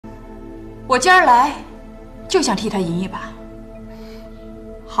我今儿来，就想替他赢一把，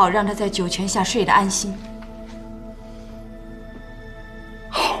好让他在酒泉下睡得安心。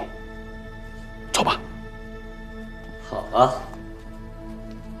好，走吧。好啊，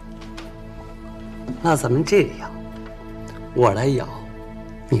那咱们这样，我来摇，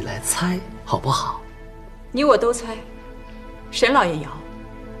你来猜，好不好？你我都猜，沈老爷摇。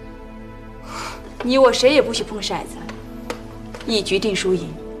你我谁也不许碰骰子，一局定输赢。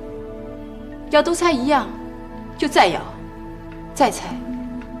要都猜一样，就再摇，再猜。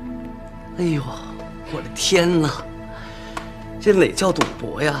哎呦，我的天哪！这哪叫赌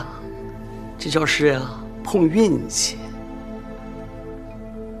博呀？这叫是呀，碰运气。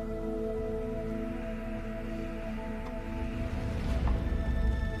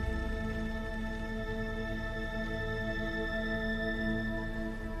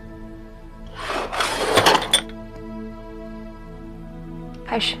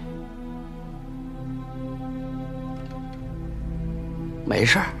开始。没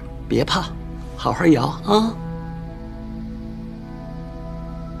事儿，别怕，好好摇啊。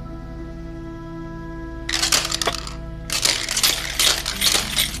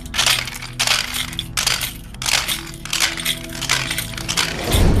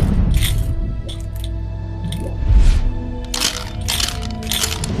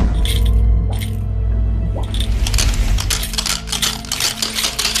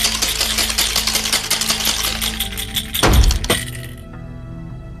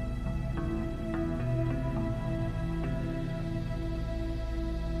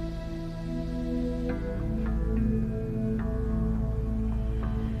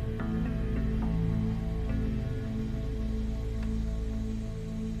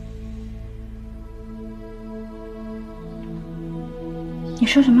你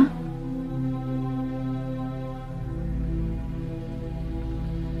说什么？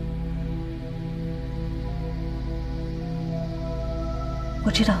我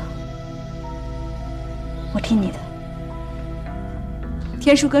知道，我听你的。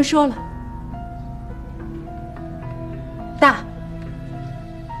天书哥说了，大。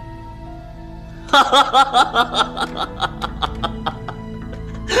哈哈哈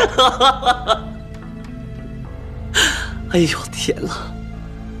哈哈！哎呦天哪！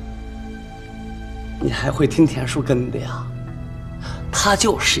你还会听田叔跟的呀？他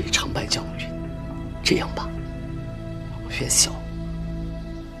就是一常败将军。这样吧，别笑。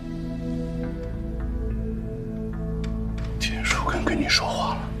田叔跟你说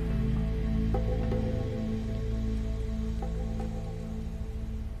话了。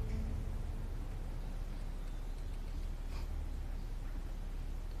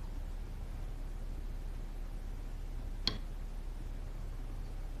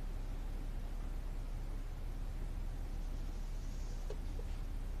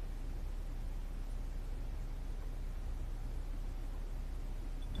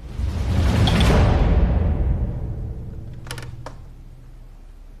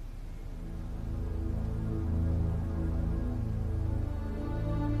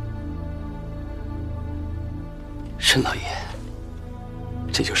沈老爷，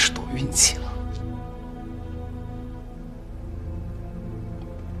这就是赌运气了。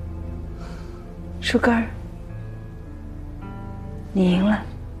树根儿，你赢了。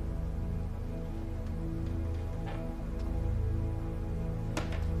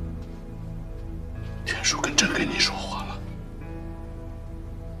田叔真跟你说话了。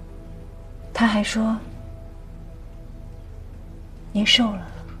他还说您瘦了。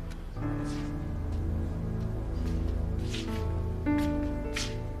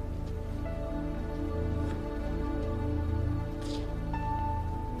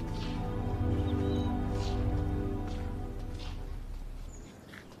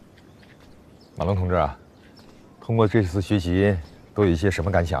马龙同志啊，通过这次学习，都有一些什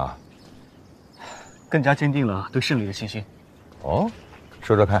么感想啊？更加坚定了对胜利的信心。哦，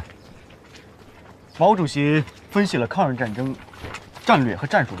说说看。毛主席分析了抗日战争战略和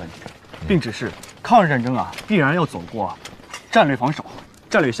战术问题，并指示抗日战争啊必然要走过战略防守、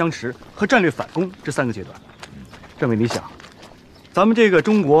战略相持和战略反攻这3个阶段。政委，你想，咱们这个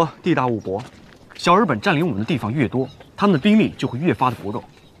中国地大物博，小日本占领我们的地方越多，他们的兵力就会越发的薄弱，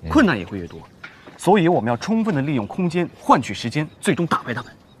困难也会越多。所以我们要充分的利用空间，换取时间，最终打败他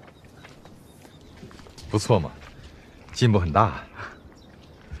们。不错嘛，进步很大。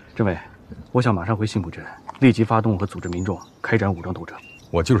政委，我想马上回信浦镇，立即发动和组织民众开展武装斗争。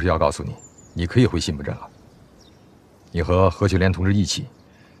我就是要告诉你，你可以回信浦镇了。你和何秀莲同志一起，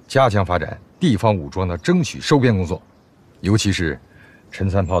加强发展地方武装的争取收编工作，尤其是陈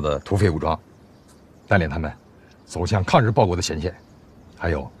三炮的土匪武装，带领他们走向抗日报国的前线，还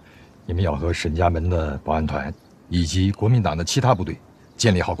有你们要和沈家门的保安团以及国民党的其他部队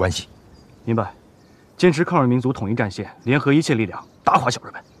建立好关系。明白。坚持抗日民族统一战线，联合一切力量，打垮小日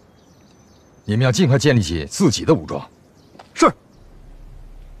本。你们要尽快建立起自己的武装。是。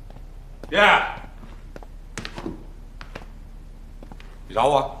爹，你找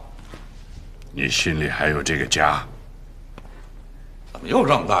我？你心里还有这个家？怎么又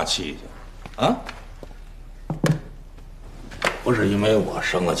这么大气去？啊？不是因为我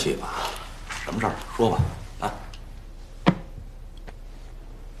生了气吧？什么事儿？说吧。啊？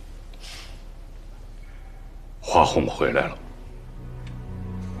花红回来了。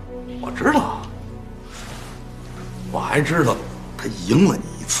我知道，我还知道他赢了你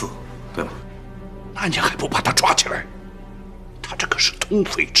一次，对吧？那你还不把他抓起来？他这可是通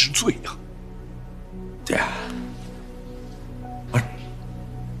匪之罪呀！爹，不是，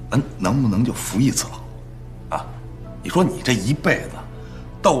咱能不能就服一次老？啊，你说你这一辈子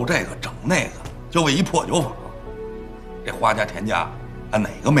斗这个整那个，就为一破酒坊，这花家田家，哪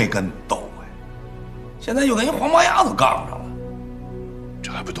个没跟你斗过呀？现在又跟一黄毛丫头杠上了，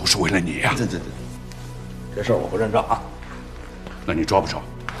这还不都是为了你呀？这事儿我不认账啊！那你抓不抓？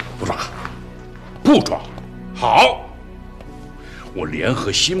不抓，不抓。好，我联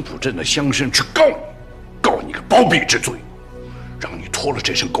合新浦镇的乡绅去告你，告你个包庇之罪，让你脱了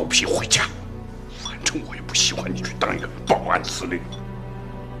这身狗皮回家。反正我也不喜欢你去当一个保安司令。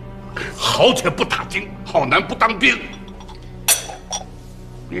好铁不打钉，好男不当兵。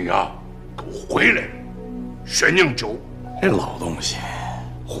你呀，给我回来，学酿酒。这老东西，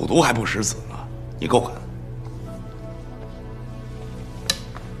虎毒还不食子呢，你够狠！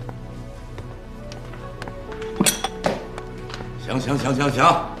行，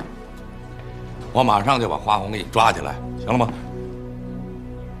我马上就把花红给你抓起来，行了吗？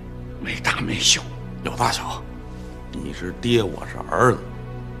没大没小，有大小，你是爹，我是儿子，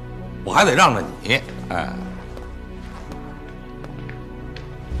我还得让着你。哎，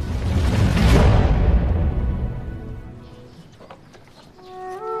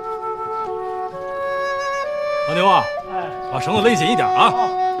老牛啊，把绳子勒紧一点啊！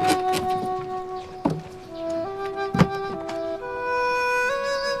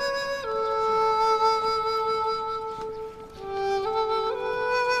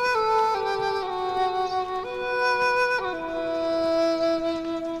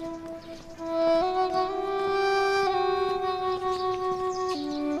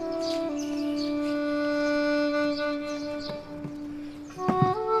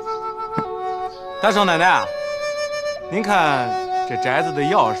大少奶奶，您看这宅子的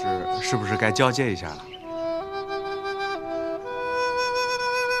钥匙是不是该交接一下了？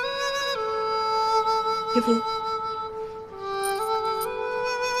岳父，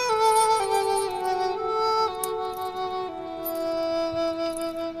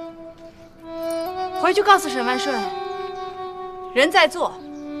回去告诉沈万顺，人在做，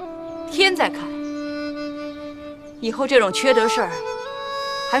天在看。以后这种缺德事儿，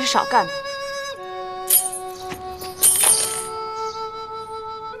还是少干吧。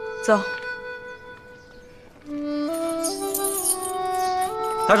走。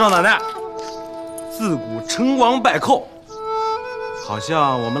大少奶奶，自古成王败寇，好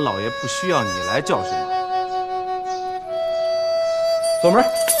像我们老爷不需要你来教训了。锁门。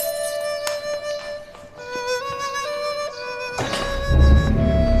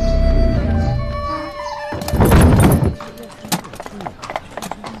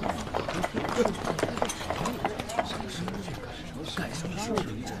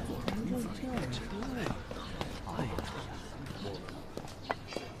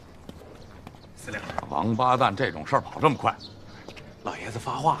王八蛋，这种事儿跑这么快，老爷子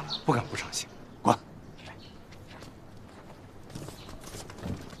发话了，不敢不上心。滚！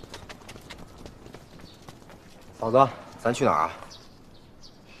嫂子，咱去哪儿啊？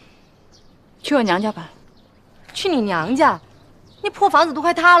去我娘家吧。去你娘家？那破房子都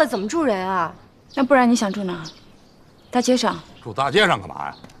快塌了，怎么住人啊？那不然你想住哪儿？大街上。住大街上干嘛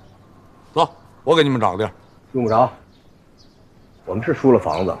呀？走，我给你们找个地儿。用不着。我们是输了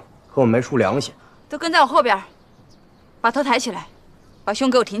房子，可我们没输良心。都跟在我后边，把头抬起来，把胸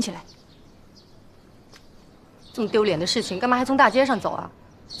给我挺起来。这么丢脸的事情，干嘛还从大街上走啊？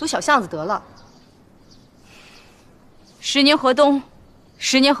走小巷子得了。10年河东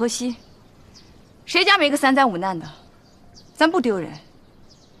，10年河西，谁家没个3灾5难的？咱不丢人，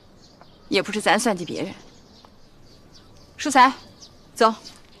也不是咱算计别人。淑才，走。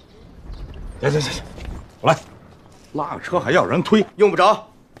行，我来。拉个车还要人推，用不着。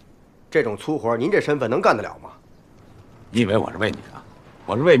这种粗活，您这身份能干得了吗？你以为我是为你啊？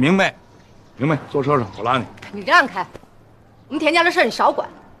我是为明媚。明媚，坐车上，我拉你。你让开！我们田家的事你少管。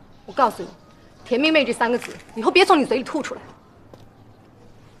我告诉你，田妹妹这3个字以后别从你嘴里吐出来。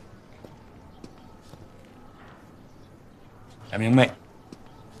田明媚，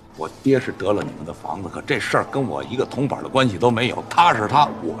我爹是得了你们的房子，可这事儿跟我一个铜板的关系都没有。他是他，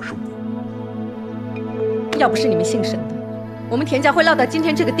我是我。要不是你们姓沈的，我们田家会落到今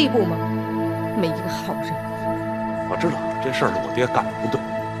天这个地步吗？没一个好人。我知道这事儿是我爹干的不对，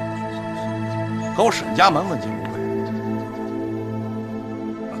可我沈家门问题不会。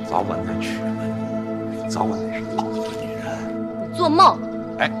我早晚得娶了你，早晚得是老子的女人。你做梦！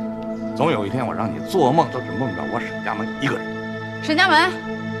哎，总有一天我让你做梦都只梦着我沈家门一个人。沈家门，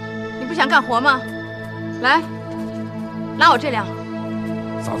你不想干活吗？来，拉我这辆。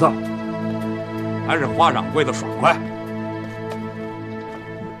嫂子，还是花掌柜的爽快。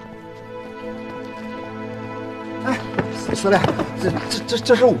哎，司令，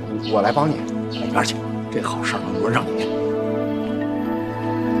这是我来帮你。一边去，这好事能轮上你。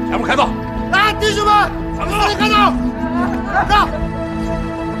前面开道！来，弟兄们，司令开道！让！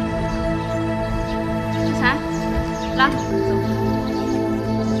志才，拉走。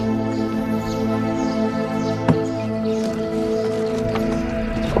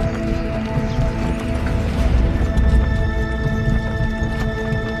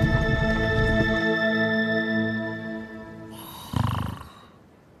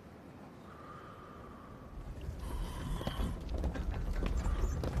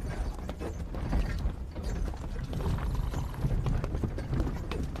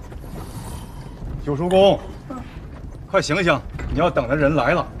九叔公，快醒醒！你要等的人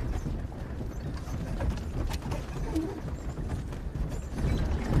来了。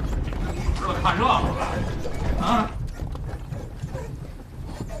这看热闹了啊！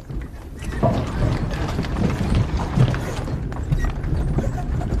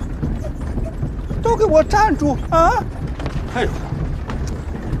都给我站住啊！哎呦，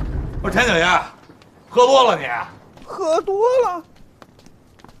我说田九爷，喝多了你？喝多了。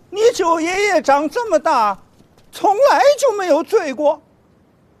你九爷爷长这么大，从来就没有醉过。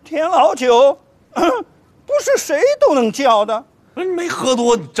田老九，不是谁都能叫的。你没喝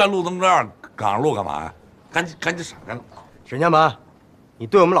多，你站路这么这样，赶上路干嘛呀？赶紧闪开了！沈家门，你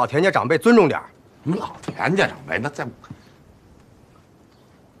对我们老田家长辈尊重点。你们老田家长辈那在，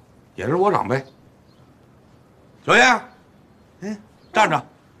也是我长辈。九爷，站着。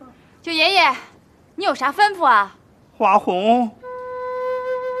九爷爷，你有啥吩咐啊？花红，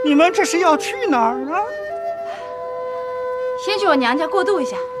你们这是要去哪儿啊？先去我娘家过渡一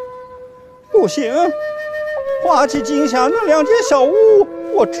下。不行，花旗金下那2间小屋，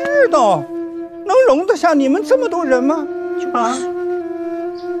我知道，能容得下你们这么多人吗？啊！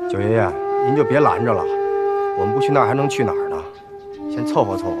九爷爷，您就别拦着了，我们不去那儿还能去哪儿呢？先凑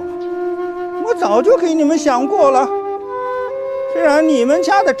合凑合。我早就给你们想过了，虽然你们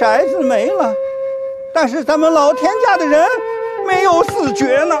家的宅子没了，但是咱们老田家的人没有死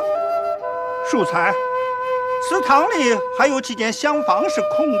绝呢。淑才，祠堂里还有几间厢房是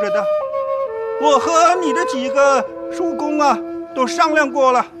空着的，我和你的几个叔公啊都商量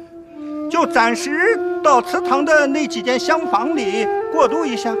过了，就暂时到祠堂的那几间厢房里过渡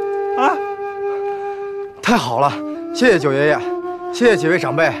一下啊。太好了，谢谢九爷爷，谢谢几位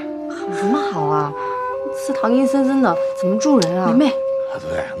长辈。好什么好啊？祠堂阴森森的，怎么住人啊？梅妹，啊，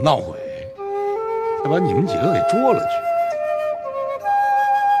对，闹鬼，再把你们几个给捉了去。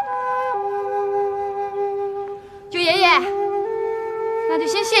九爷爷，那就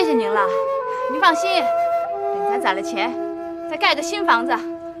先谢谢您了。您放心，等咱攒了钱，再盖个新房子，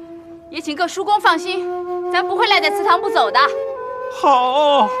也请各叔公放心，咱不会赖在祠堂不走的。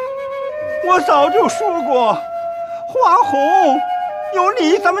好，我早就说过，花红，有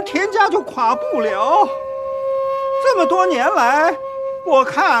你咱们田家就垮不了。这么多年来，我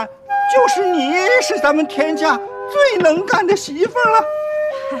看就是你是咱们田家最能干的媳妇了。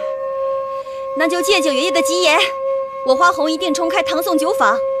那就借九爷爷的吉言，我花红一定重开唐宋酒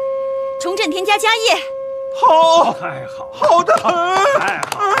坊，重振田家家业。好，太好，好的很。太好。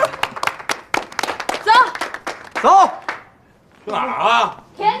走，走，去哪儿啊？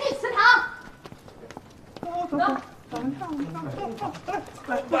田地祠堂。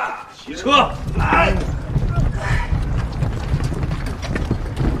骑车来。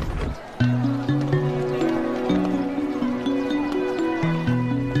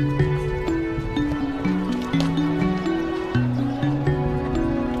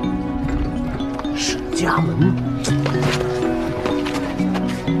家门，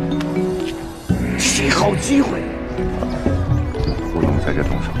极好机会。不用在这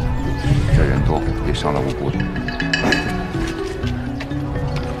动手，这人多，别伤了无辜的。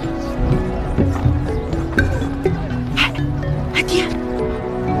哎，爹，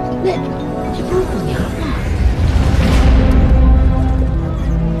那这不是虎娘吗？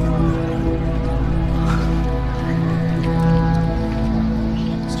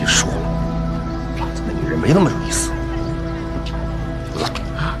自己说了，老子那女人没那么有意思。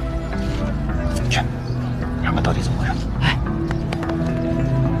啊！去，看看到底怎么回事。哎。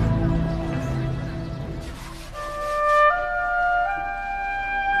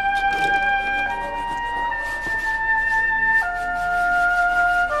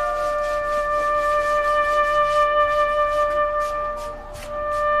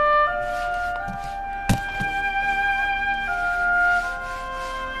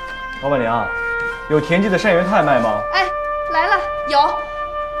 老板娘，有田记的善元肽卖吗？哎，来了，有。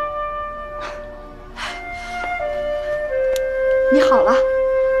你好了，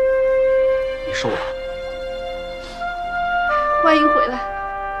你瘦了，欢迎回来。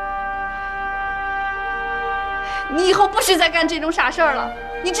你以后不许再干这种傻事儿了。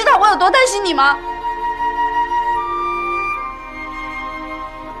你知道我有多担心你吗？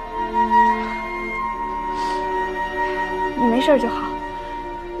你没事就好。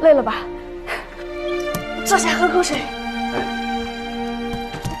 累了吧？坐下喝口水。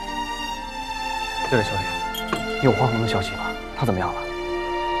对了，小姐，你有花红的消息吗？她怎么样了？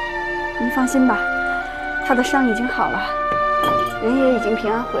您放心吧，她的伤已经好了，人也已经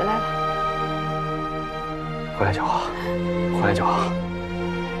平安回来了。回来就好，回来就好。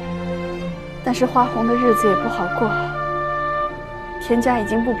但是花红的日子也不好过，田家已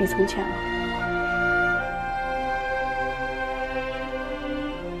经不比从前了。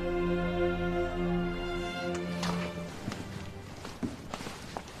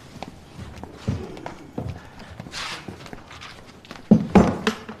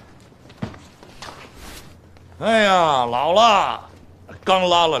 哎呀，老了，刚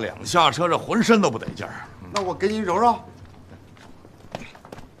拉了2下车，这浑身都不得劲儿。那我给你揉揉。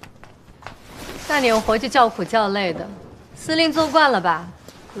大年活就叫苦叫累的，司令做惯了吧？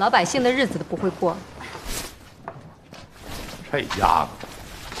老百姓的日子都不会过。这丫头，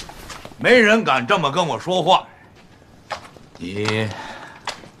没人敢这么跟我说话。你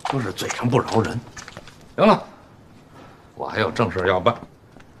就是嘴上不饶人。行了，我还有正事要办。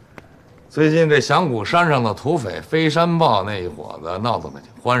 最近这响谷山上的土匪飞山豹那一伙子闹得可挺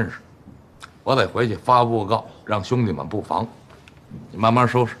欢实，我得回去发布告，让兄弟们布防。你慢慢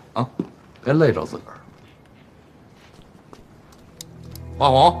收拾啊，别累着自个儿。花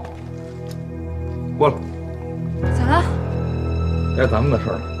红，过来，咋了？该咱们的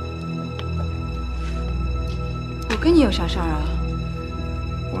事儿了。我跟你有啥事儿啊？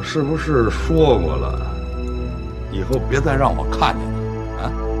我是不是说过了，以后别再让我看见你啊？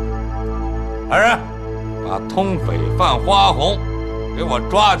 来人，把通匪犯花红给我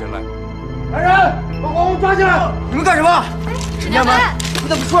抓起来！来人，把花红抓起来！你们干什么？沈家门，你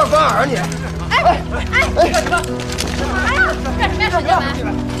怎么出尔反尔啊你？哎，干嘛呀？干什么呀，沈家门？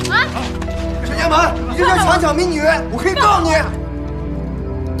啊！沈家门，你这叫强抢民女，我可以告你。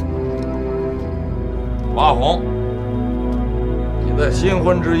花红，你在新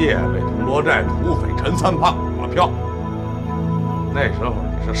婚之夜被铜锣寨土匪陈三胖绑了票，那时候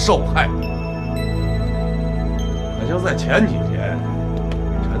你是受害者。 可就在前几天，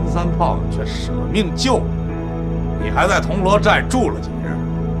陈三炮却舍命救你，你还在铜锣寨住了几日，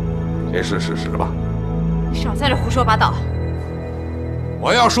这是事实吧？你少在这胡说八道！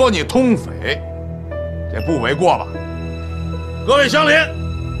我要说你通匪，这不为过吧？各位乡邻，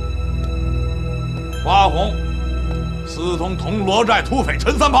花红私通铜锣寨土匪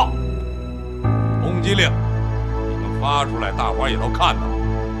陈三炮，通缉令已经发出来，大伙也都看到了。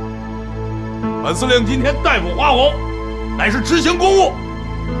 本司令今天逮捕花红，乃是执行公务。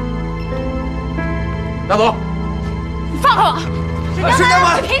带走！你放开我！沈家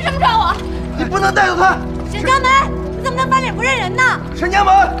门，你凭什么抓我？你不能带走他！沈家门，你怎么能翻脸不认人呢？沈家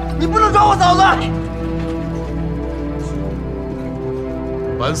门，你不能抓我嫂子！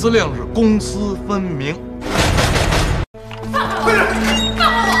本司令是公私分明。放开我！放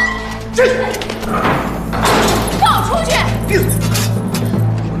开我！这，放我出去！闭嘴！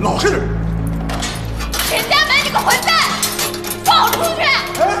老实点！ 沈家门，你个混蛋！放我出去！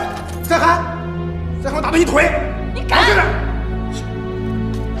哎，再喊，再喊我打他一腿！你敢！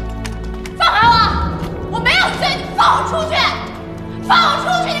放开我！我没有罪，你放我出去！放我出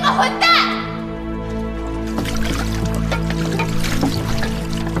去，你个混蛋！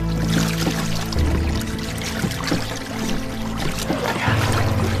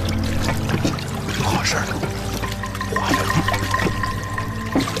有好事了，花红。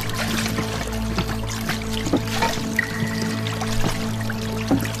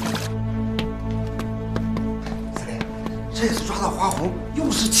 这次抓到花红，又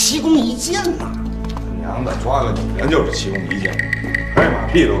是奇功一件呐！娘的，抓个女人就是奇功一件，拍马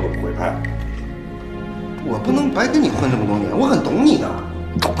屁都不会拍。我不能白跟你混这么多年，我很懂你的。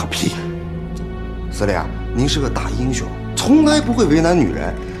你懂个屁！司令啊，您是个大英雄，从来不会为难女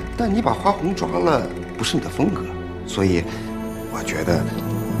人，但你把花红抓了，不是你的风格，所以我觉得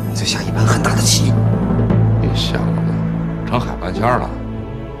你在下一盘很大的棋。别想了，成海半仙了。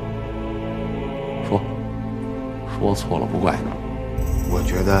说错了不怪你。我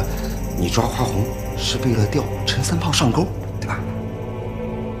觉得你抓花红是为了钓陈三炮上钩，对吧？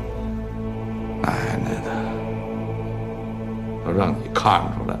奶奶的，都让你看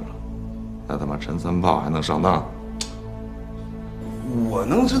出来了，那他妈陈三炮还能上当？我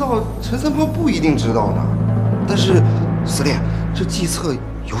能知道，陈三炮不一定知道呢。但是司令，这计策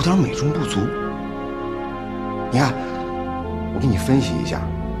有点美中不足。你看，我给你分析一下，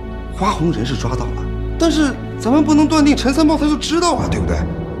花红人是抓到了，但是咱们不能断定陈三炮他就知道啊，对不对？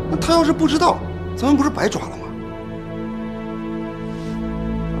那他要是不知道，咱们不是白抓了吗？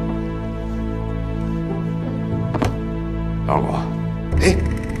老果，哎，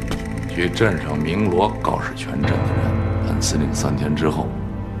去镇上鸣锣告示全镇的人，本司令3天之后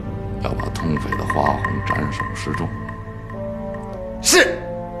要把通匪的花红斩首示众。是。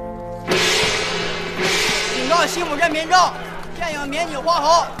警告西府镇民众，现有民女花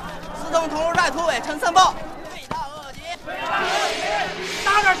红私通桐庐寨土匪陈三炮，罪大恶极。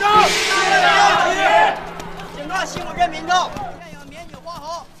大点声！警告西府镇民众，现有民女花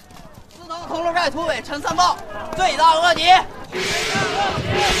红私通桐庐寨土匪陈三炮，罪大恶极。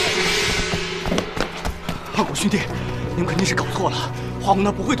二狗兄弟，你们肯定是搞错了，花红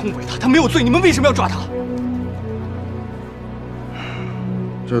他不会通匪的，他没有罪，你们为什么要抓他？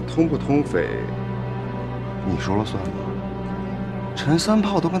这通不通匪，你说了算吗？陈三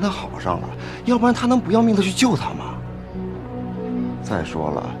炮都跟他好上了，要不然他能不要命的去救他吗？再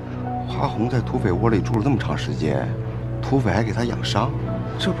说了，花红在土匪窝里住了那么长时间，土匪还给他养伤，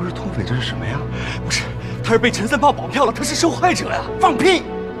这不是通匪，这是什么呀？不是，他是被陈三炮绑票了，他是受害者呀！放屁！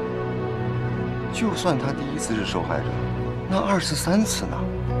就算他第一次是受害者，那2次、3次呢？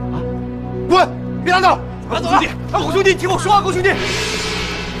啊！滚！别挡道！二狗兄弟，二狗兄弟，听我说，二狗兄弟。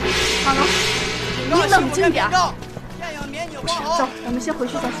好了，你冷静点。走，我们先回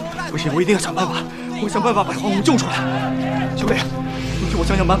去再说。不行，我一定要想办法，我想办法把花红救出来。小磊，你替我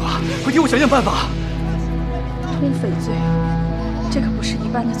想想办法，快替我想想办法。通匪罪，这可不是一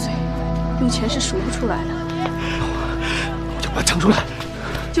般的罪，用钱是赎不出来的。我就把它抢出来。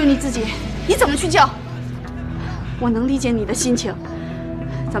就你自己，你怎么去救？我能理解你的心情，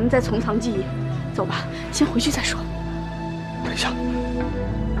咱们再从长计议。走吧，先回去再说。等一下，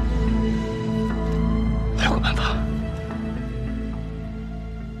还有个办法。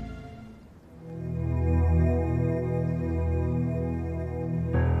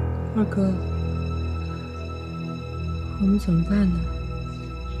二哥，我们怎么办呢？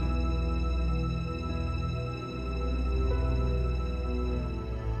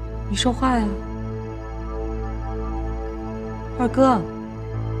你说话呀，二哥。啊，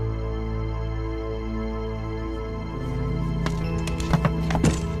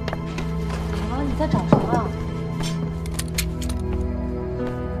你在找什么？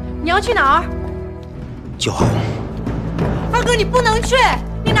你要去哪儿？救花红。二哥，你不能去！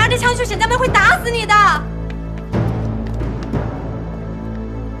你拿着枪去，沈家妹会打死你的。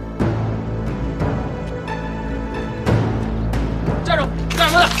站住！干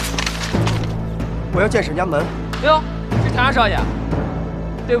什么的？我要见沈家门。哟，是田二少爷。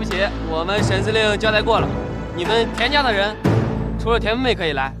对不起，我们沈司令交代过了，你们田家的人，除了田妹可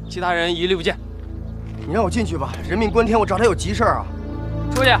以来，其他人一律不见。你让我进去吧，人命关天，我找他有急事啊。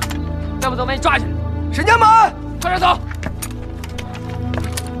出去，再不走把你抓起来。沈家门，快点走！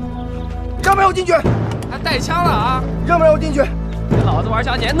让不让我进去？还带枪了啊！让不让我进去？跟老子玩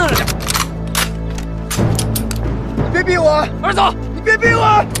小姐，弄着点。你别逼我！快点走！你别逼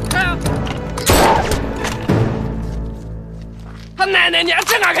我！开啊！他奶奶，你还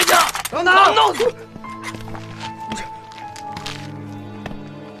真敢开枪！等等，弄死！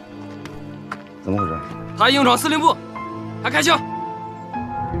怎么回事？他硬闯司令部，还开枪！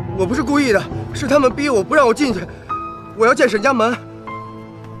我不是故意的，是他们逼我不让我进去。我要见沈家门。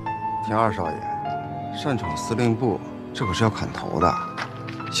田二少爷，擅闯司令部，这可是要砍头的。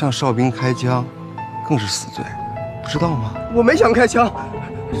向哨兵开枪，更是死罪，不知道吗？我没想开枪，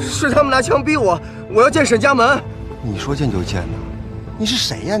是他们拿枪逼我。我要见沈家门。你说见就见呢？你是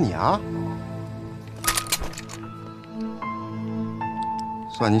谁呀你啊？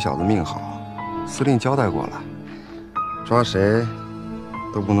算你小子命好，司令交代过了，抓谁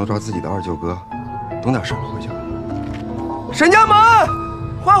都不能抓自己的二舅哥。懂点事，回去吧。沈家门，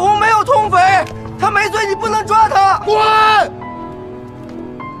花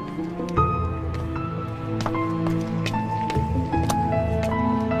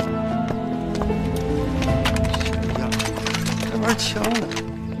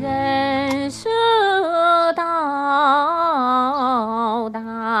人生到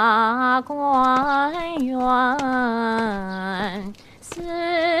大观园，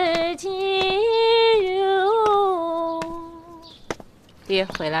四季如。爹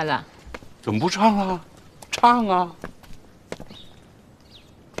回来了，怎么不唱啊？唱啊！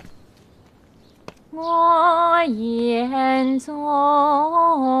我眼中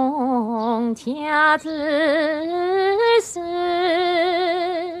家子是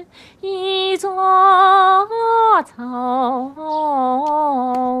一座草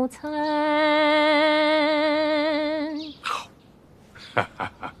城。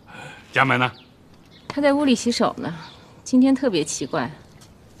佳美呢？他在屋里洗手呢。今天特别奇怪，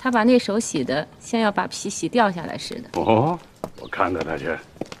他把那手洗得像要把皮洗掉下来似的。哦，我看看他去。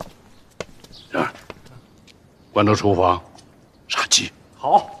啊，关到厨房，杀鸡。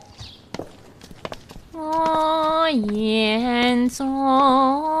好。我眼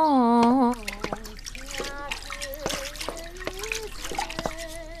中。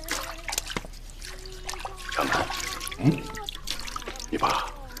小南，你把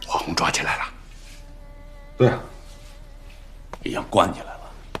花红抓起来了？对啊，已经关起来了。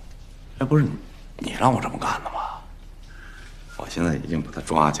哎，不是你让我这么干的吗？我现在已经把他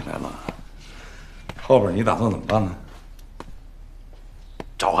抓起来了，后边你打算怎么办呢？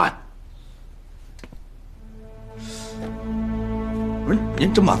招安。不是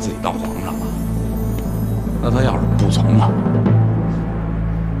您真把自己当皇上了？那他要是不从呢？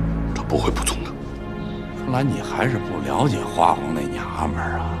他不会不从的。看来你还是不了解花红那娘们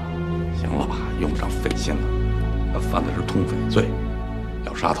儿啊！行了吧，用不着费心了。他犯的是通匪罪，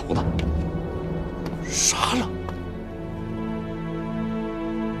要杀头的。杀了？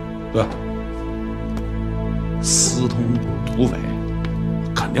对，私通土匪，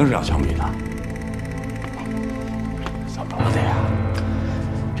肯定是要枪毙的。怎么了的呀？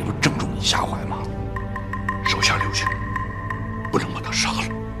这不正中你下怀吗？手下留情，不能把他杀了。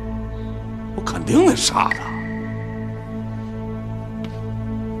我肯定得杀他。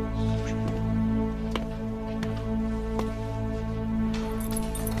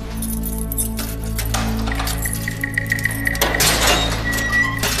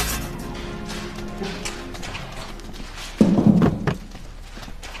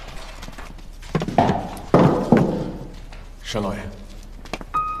沈老爷，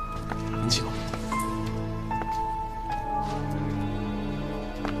您请。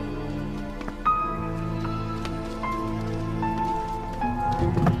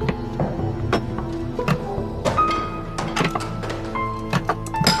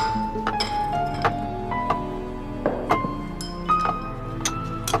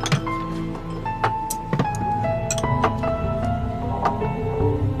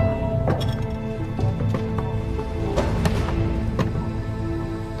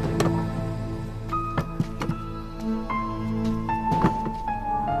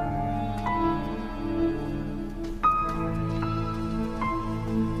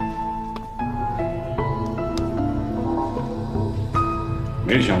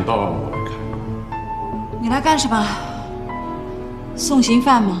没想到我来看你来干什么？送行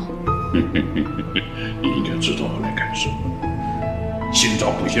犯吗？你应该知道我来干什么。心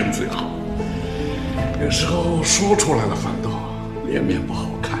照不宣最好，有时候说出来了反倒脸面不好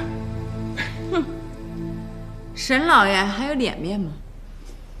看。哼，沈老爷还有脸面吗？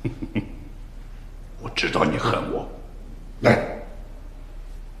我知道你恨我，来。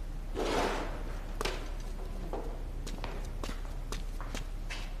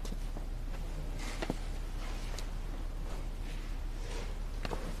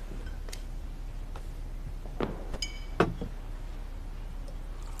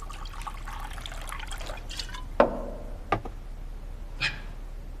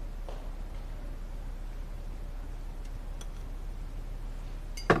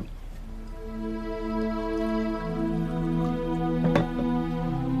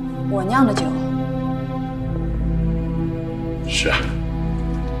我酿的酒。是啊，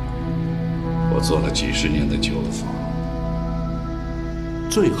我做了几十年的酒坊，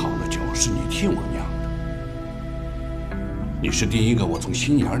最好的酒是你替我酿的。你是第一个我从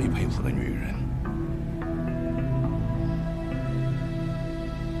心眼里佩服的女人。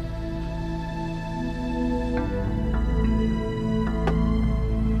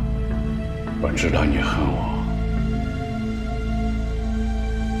我知道你恨我。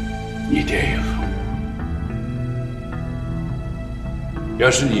你爹也恨我。要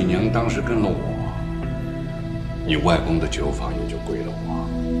是你娘当时跟了我，你外公的酒坊也就归了我。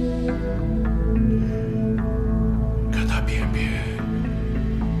可他偏偏，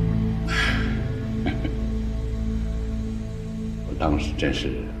我当时真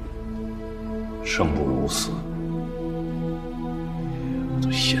是生不如死。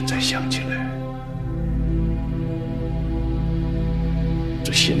这现在想起来，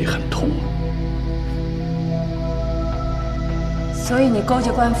这心里很痛。所以你勾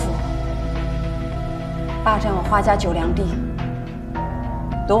结官府，霸占我花家酒粮地，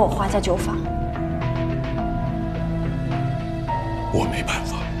夺我花家酒坊。我没办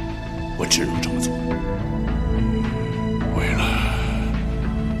法，我只能这么做。为了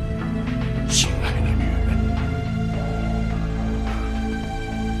心爱的女人，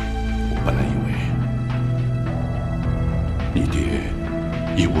我本来以为你爹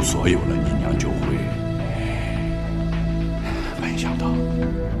一无所有了，你娘就会，没想到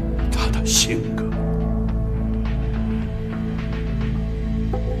他的性格。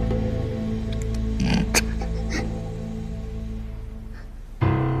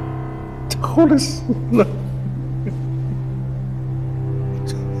后来死了。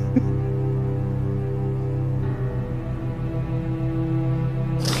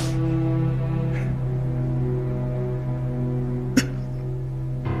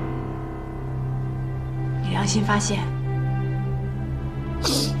你良心发现。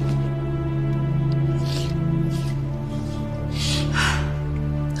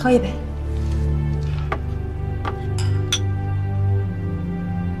喝一杯。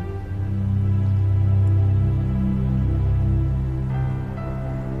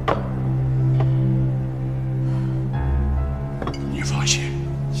你放心，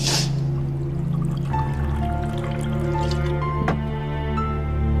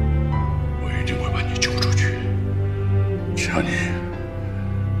我一定会把你救出去。只要你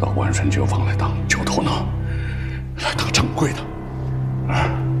到万顺酒坊来当酒头脑，来当掌柜的，啊！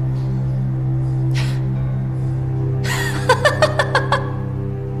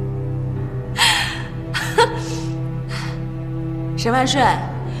沈万顺，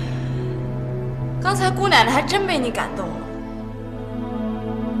刚才姑奶奶还真被你感动了，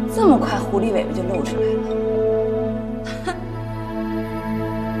这么快狐狸尾巴就露出来了。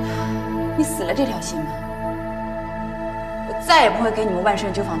你死了这条心吗？我再也不会给你们万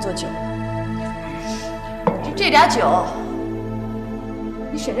顺酒坊做酒了。这点酒，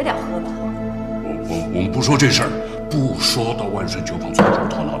你省着点喝吧。我们不说这事儿，不说到万顺酒坊做酒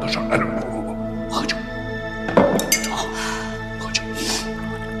头脑的事儿。来，不，喝酒。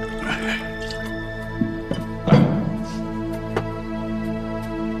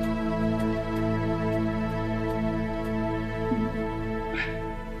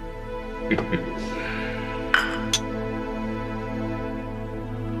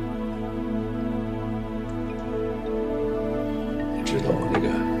你知道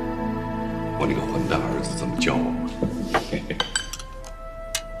我那个混蛋儿子怎么叫我吗？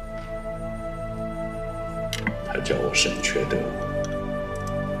他叫我沈缺德，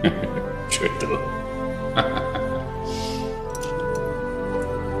缺德。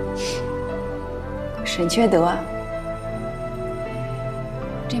沈缺德啊，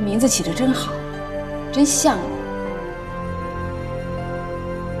这名字起得真好，真像你。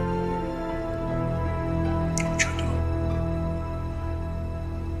缺德，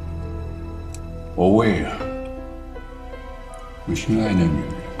我为我心爱的女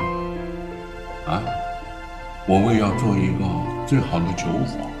人啊，我为要做一个最好的酒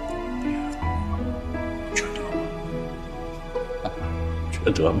坊，缺德吗？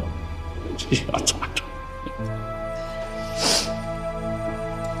缺德吗？这想咋整？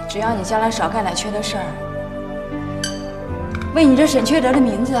只要你将来少干点缺德事儿，为你这沈缺德的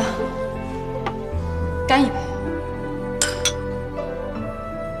名字干一杯。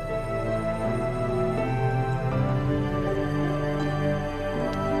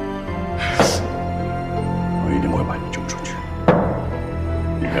我一定会把你救出去。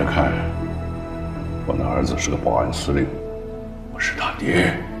你别看我的儿子是个保安司令，我是他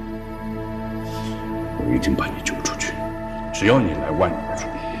爹，我一定把你救出去。只要你来万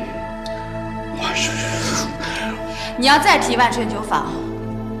顺，你要再提万顺酒坊，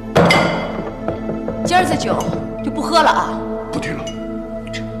今儿这酒就不喝了啊！不提了，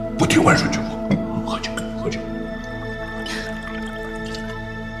不提万顺酒坊，喝酒，喝酒。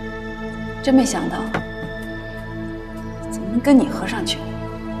真没想到，怎么能跟你喝上酒？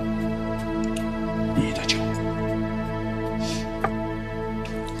你的酒。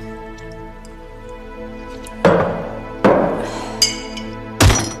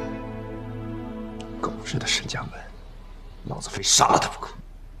狗日的沈家门，老子非杀了他不可！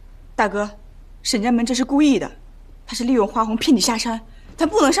大哥，沈家门这是故意的，他是利用花红骗你下山，咱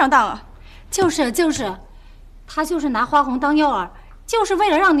不能上当啊！就是，他就是拿花红当诱饵，就是为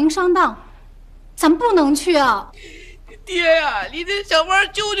了让您上当，咱不能去啊！爹呀，你得想法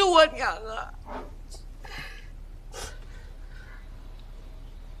救救我娘啊！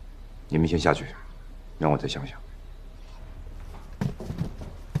你们先下去，让我再想想。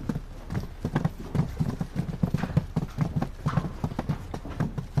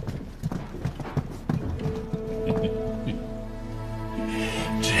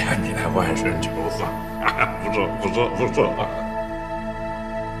只要你来万顺酒坊，不错不错不错。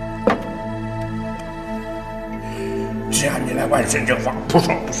只要你来万顺酒坊，不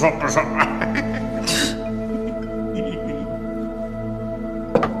错不错不错。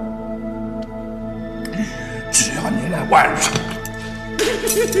只要你来万顺，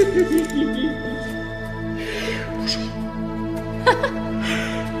不错。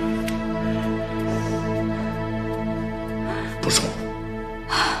不错。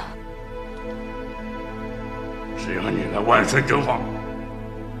只要你来万顺酒坊，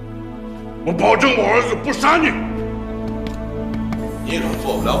我保证我儿子不杀你。你可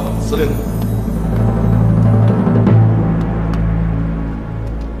做不了本司令。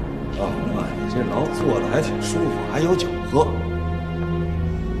老红啊，你这牢坐的还挺舒服，还有酒喝。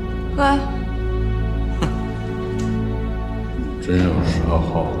喝。真有啥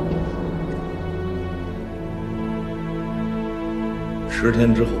好？10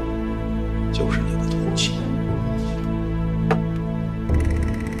天之后，就是你的头七。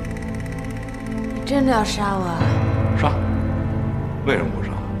你真的要杀我啊？杀？为什么不杀？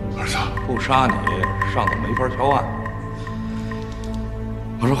不杀你，上头没法调案。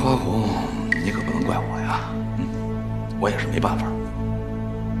我说花红，你可不能怪我呀，我也是没办法。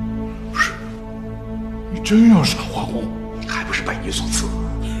不是，你真要杀花红，还不是被你所赐。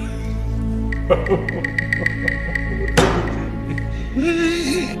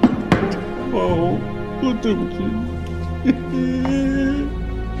花红，我对不起你。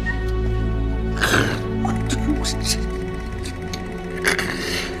对不起。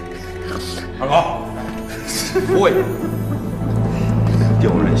二狗，不会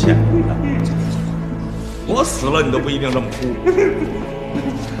丢人现眼。我死了，你都不一定这么哭。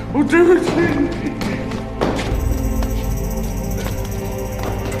我对不起你。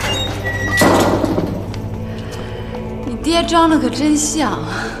你爹装的可真像啊！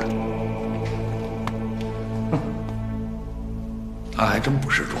他还真不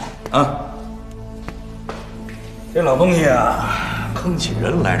是装啊。这老东西啊，坑起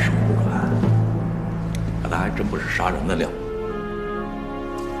人来手不软，他还真不是杀人的料。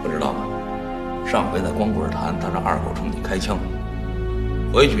不知道吧？上回在光棍坛，他让二狗冲你开枪，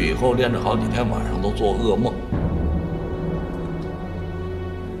回去以后连着好几天晚上都做噩梦。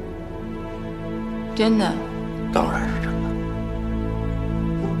真的？当然是真的。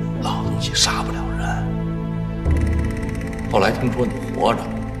老东西杀不了人。后来听说你活着，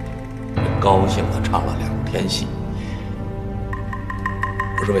高兴的唱了2天戏。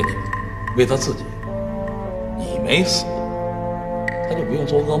不是为你，为他自己。你没死，他就不用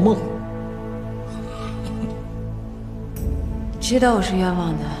做噩梦了。知道我是冤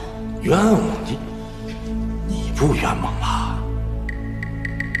枉的。冤枉你不冤枉吧？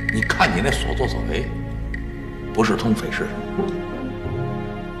你看你那所作所为，不是通匪是什么？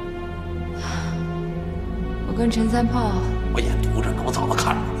我跟陈三炮，我眼涂着呢，我早都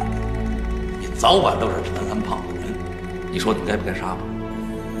看出来了，你早晚都是陈三炮的人。你说你该不该杀吧？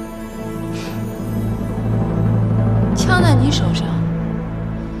枪在你手上，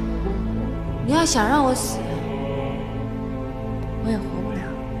你要想让我死，我也活不了。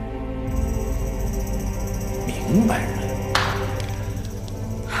明白人。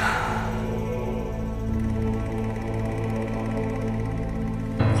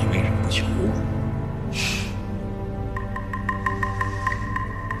你为什么不求我？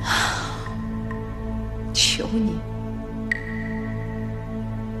求你，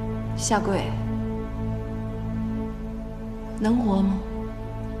下跪。能活吗？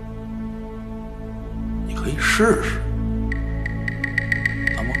你可以试试，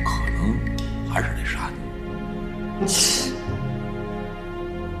但我可能还是得杀你。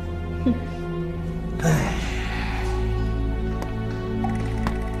哼！哎，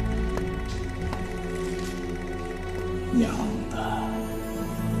娘的！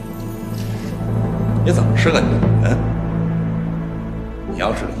你怎么是个女人？你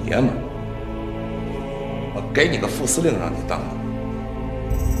要是个爷们儿，我给你个副司令让你当当。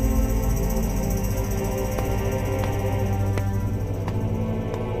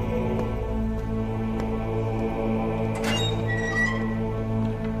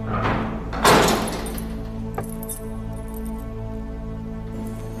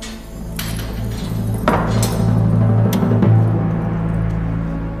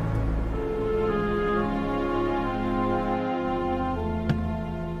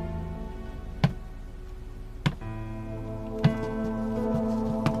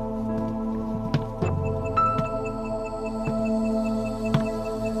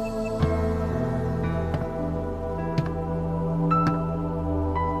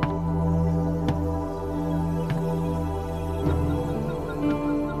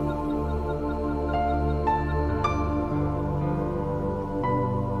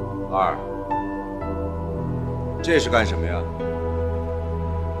这是干什么呀？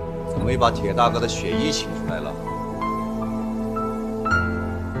怎么没把铁大哥的血衣请出来了？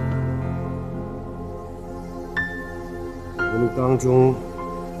我们当中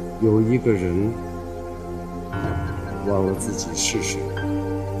有一个人忘了自己是谁，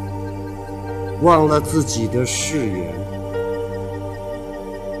忘了自己的誓言。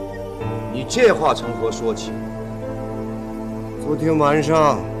你这话从何说起？昨天晚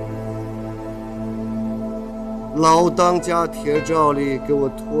上，老当家铁照里给我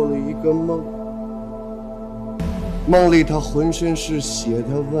托了一个梦，梦里他浑身是血，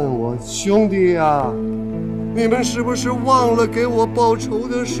他问我：“兄弟呀，你们是不是忘了给我报仇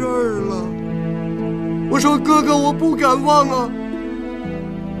的事儿了？”我说：“哥哥，我不敢忘啊，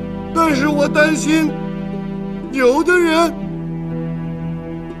但是我担心有的人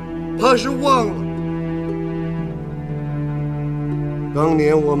怕是忘了当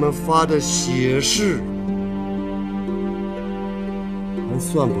年我们发的血誓，还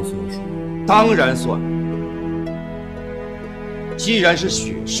算不算数？当然算。既然是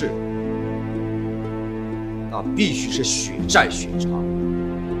血誓，那必须是血债血偿。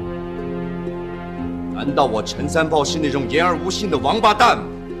难道我陈三炮是那种言而无信的王八蛋吗？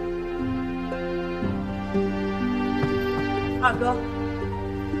二哥，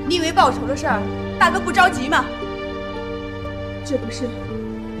你以为报仇的事儿，大哥不着急吗？这不是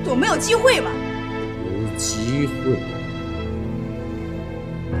总没有机会吗？有机会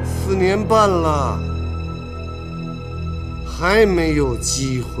，4年半了，还没有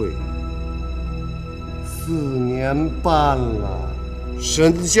机会。4年半了，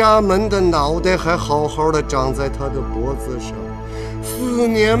沈家门的脑袋还好好的长在他的脖子上。4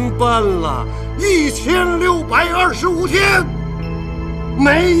年半了，1625天，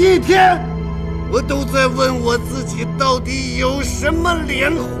每一天我都在问我自己，到底有什么脸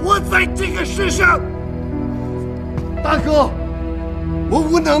活在这个世上？大哥，我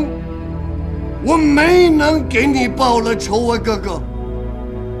无能，我没能给你报了仇啊，哥哥。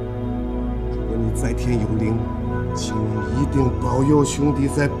如果你在天有灵，请你一定保佑兄弟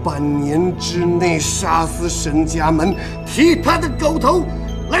在半年之内杀死沈家门，剃他的狗头，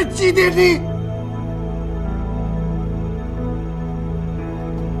来祭奠你。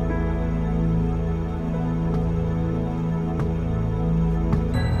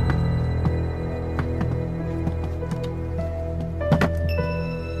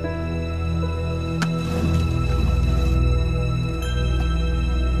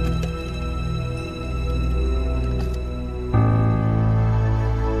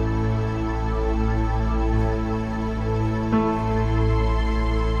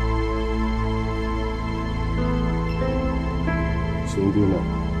兄弟们，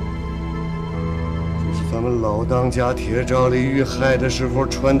这是咱们老当家铁照里遇害的时候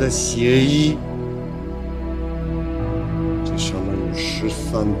穿的血衣，这上面有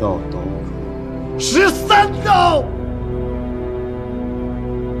13道刀口，13道！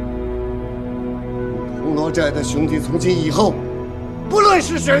铜锣寨的兄弟，从今以后，不论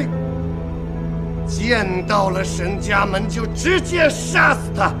是谁，见到了沈家门就直接杀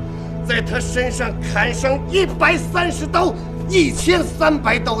死他，在他身上砍上130刀。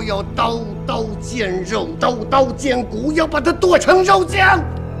1300刀，要刀刀见肉，刀刀见骨，要把它剁成肉酱。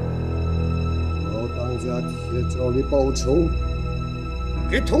老当家铁照里报仇，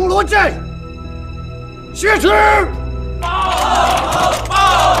给铜锣寨血耻！报仇！报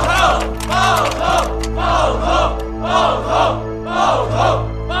仇！报仇！报仇！报仇！报仇！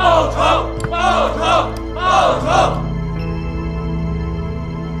报仇！报仇！报仇！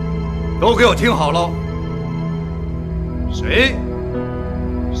都给我听好了！谁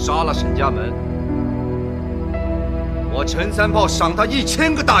杀了沈家门，我陈三炮赏他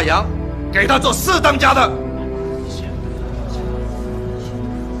1000个大洋，给他做4当家的。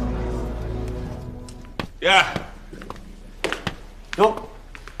爷，哟，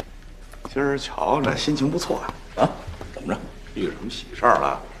今儿瞧着心情不错啊！怎么着？遇什么喜事儿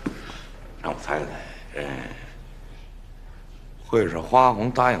了？让我猜猜，会是花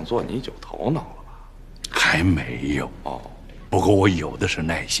红答应做你九头脑了？还没有哦，不过我有的是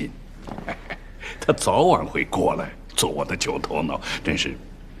耐心，他早晚会过来做我的九头脑。真是，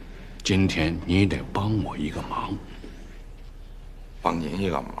今天你得帮我一个忙。帮您一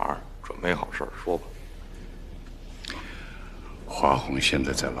个忙，准没好事说吧。花红现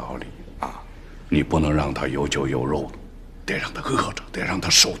在在牢里啊，你不能让他有酒有肉，得让他饿着，得让他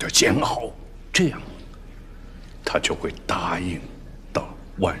受点煎熬，这样他就会答应到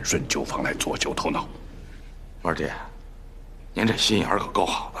万顺酒坊来做九头脑。二姐，您这心眼可够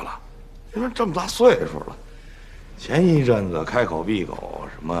好的了。您说这么大岁数了，前一阵子开口闭口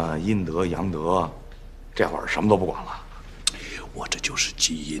什么阴德阳德，这会儿什么都不管了。我这就是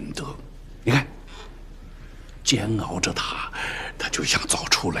积阴德，你看，煎熬着他就想早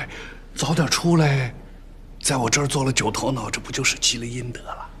出来，早点出来，在我这儿做了9头脑，这不就是积了阴德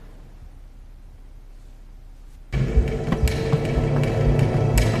了？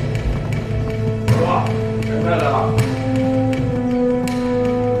哥，人来了。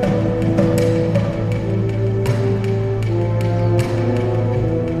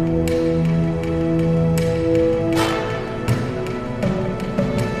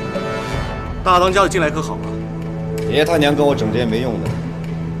大当家的进来可好了？别他娘跟我整这些没用的，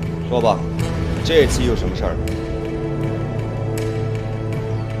说吧，这次有什么事儿？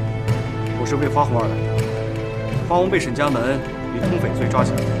我是为花红而来的。花红被沈家门以通匪罪抓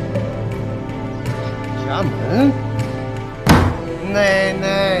起来了。家门？奶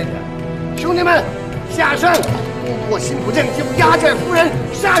奶的！兄弟们，下山！不过辛苦镇就压寨夫人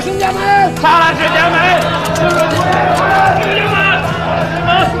杀沈家门！杀了沈家门！沈家门！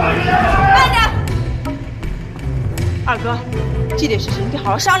慢点！二哥，这点事情你得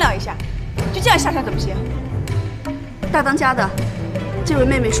好好商量一下，就这样下山怎么行？大当家的，这位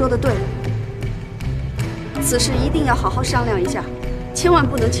妹妹说的对，此事一定要好好商量一下，千万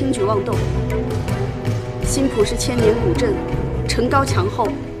不能轻举妄动。新浦是千年古镇，城高墙厚，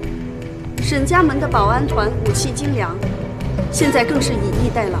沈家门的保安团武器精良，现在更是以逸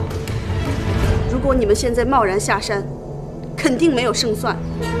待劳。如果你们现在贸然下山，肯定没有胜算。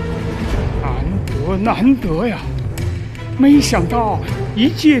难得呀！没想到一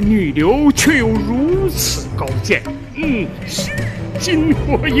介女流却有如此高见，是巾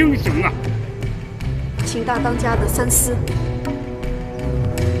帼英雄啊！请大当家的三思。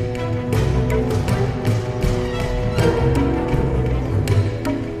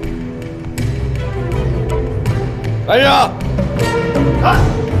来人啊！看，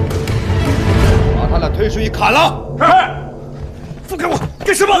把他俩推出去砍了！是。放开我！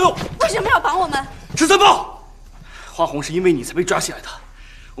干什么？为什么要绑我们？陈三宝，花红是因为你才被抓起来的。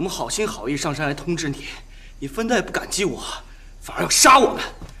我们好心好意上山来通知你，你分担也不感激我，反而要杀我们。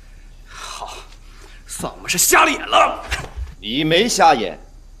好，算我们是瞎了眼了。你没瞎眼，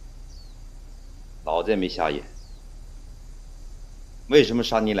老子也没瞎眼。为什么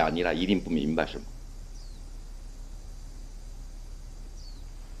杀你俩？你俩一定不明白是吗？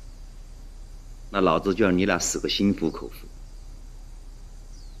那老子就让你俩死个心服口服。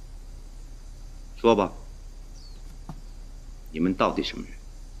说吧，你们到底什么人？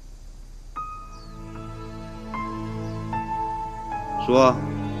说。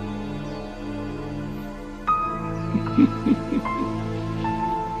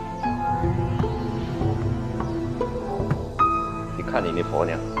你看你那婆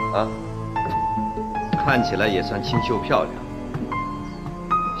娘啊，看起来也算清秀漂亮，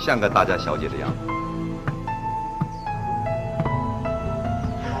像个大家小姐的样子。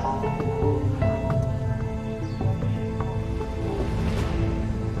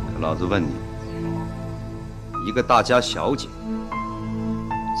老子问你，一个大家小姐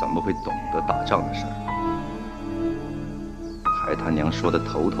怎么会懂得打仗的事儿？还他娘说的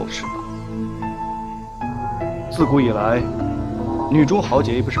头头是道。自古以来，女中豪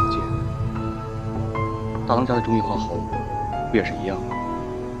杰也不少见。大当家的中意花红，不也是一样吗？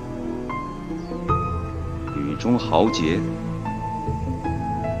女中豪杰，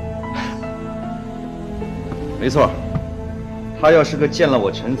没错。他要是个见了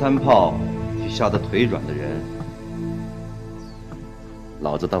我陈三炮就吓得腿软的人，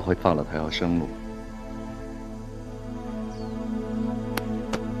老子倒会放了他条生路。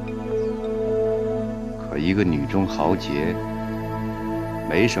可一个女中豪杰，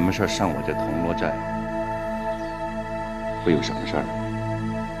没什么事上我这铜锣寨，会有什么事儿？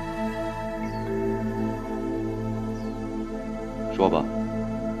说吧，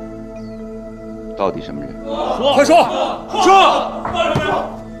到底什么人？快说！说！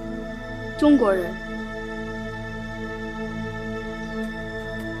中国人。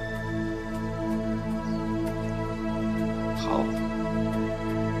好，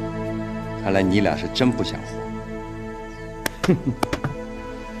看来你俩是真不想活。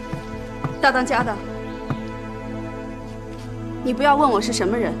大当家的，你不要问我是什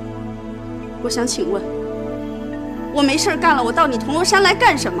么人。我想请问，我没事干了，我到你铜锣山来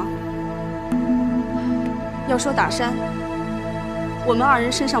干什么？要说打山，我们二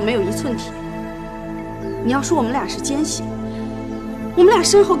人身上没有一寸铁。你要说我们俩是奸细，我们俩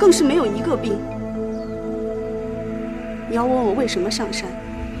身后更是没有一个兵。你要问我为什么上山，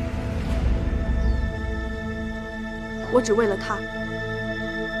我只为了他。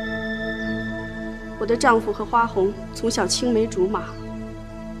我的丈夫和花红从小青梅竹马，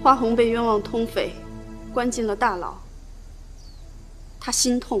花红被冤枉通匪，关进了大牢。她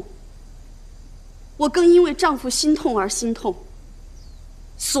心痛，我更因为丈夫心痛而心痛，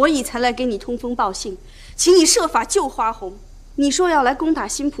所以才来给你通风报信，请你设法救花红。你说要来攻打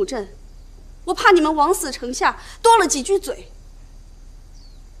新浦镇，我怕你们枉死城下，多了几句嘴。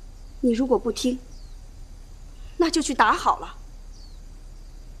你如果不听，那就去打好了。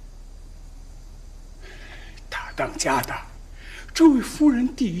大当家的，这位夫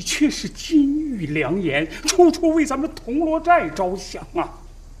人的确是金玉良言，处处为咱们铜锣寨着想啊。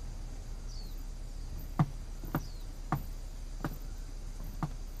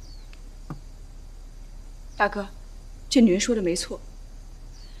大哥，这女人说的没错，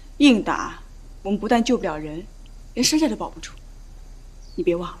硬打我们不但救不了人，连身价都保不住。你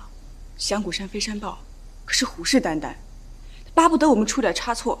别忘了，响谷山飞山豹可是虎视眈眈，巴不得我们出点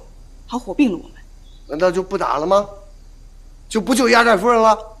差错，好火并了我们。难道就不打了吗？就不救压寨夫人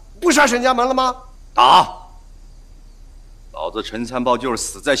了？不杀沈家门了吗？打！老子陈参豹就是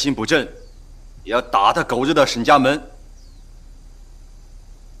死在新浦镇，也要打他狗日的沈家门！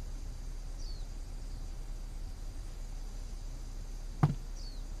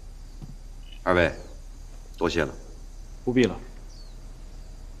二位，多谢了。不必了。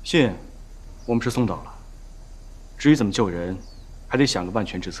信，我们是送到了。至于怎么救人，还得想个万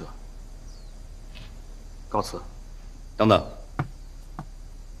全之策。告辞。等等，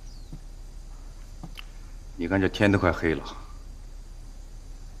你看这天都快黑了。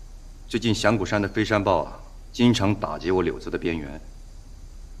最近响谷山的飞山豹啊，经常打击我柳子的边缘。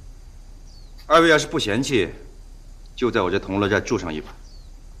二位要是不嫌弃，就在我这铜锣寨住上一晚。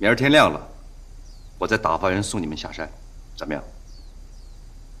明儿天亮了，我再打发人送你们下山，怎么样？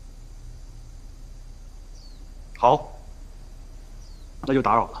好，那就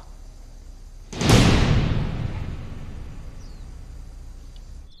打扰了。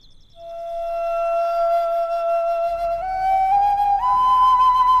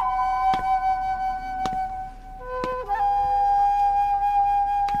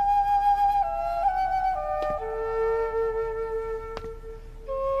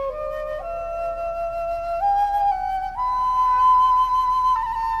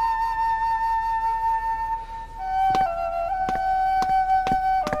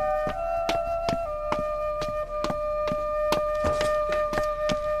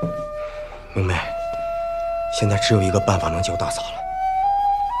明媚，现在只有一个办法能救大嫂了。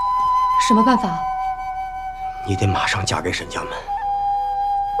什么办法？你得马上嫁给沈家门。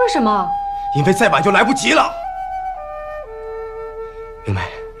为什么？因为再晚就来不及了。明媚，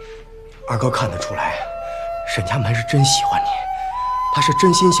二哥看得出来，沈家门是真喜欢你，他是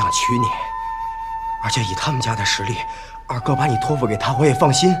真心想娶你。而且以他们家的实力，二哥把你托付给他，我也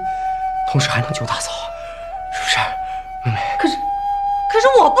放心。同时还能救大嫂，是不是？明媚。可是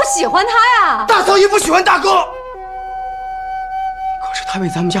我不喜欢他呀！大嫂也不喜欢大哥。可是他为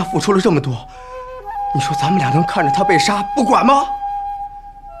咱们家付出了这么多，你说咱们俩能看着他被杀不管吗？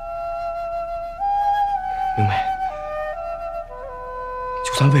明媚，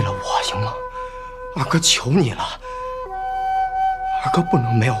就算为了我行了，二哥求你了，二哥不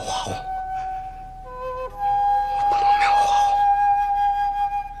能没有花红，不能没有花红。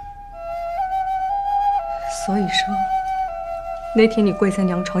所以说。那天你跪在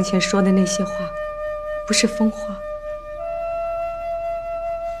娘床前说的那些话，不是疯话。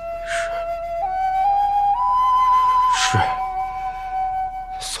是，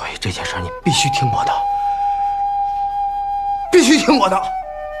所以这件事你必须听我的，必须听我的，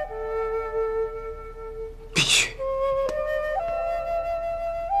必须。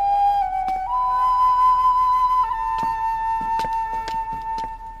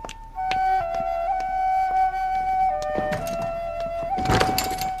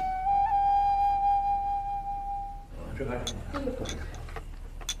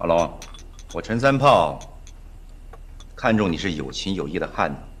老龙，我陈三炮看中你是有情有义的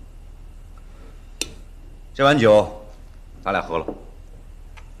汉子，这碗酒咱俩喝了。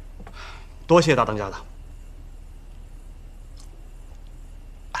多谢大当家的。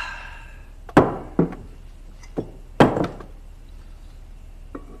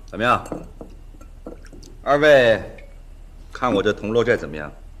怎么样？二位看我这铜锣寨怎么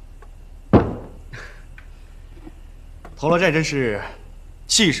样？铜锣寨真是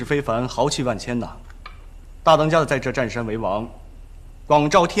气势非凡，豪气万千呐！大当家的在这占山为王，广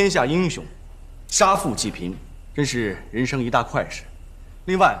招天下英雄，杀富济贫，真是人生一大快事。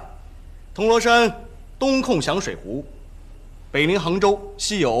另外，铜锣山东控响水湖，北临杭州，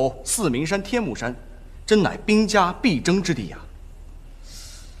西有四明山、天目山，真乃兵家必争之地呀！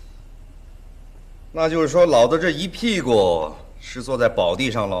那就是说，老子这一屁股是坐在宝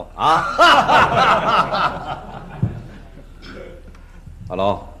地上喽啊！阿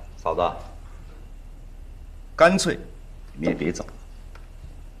龙，嫂子，干脆你们也别走。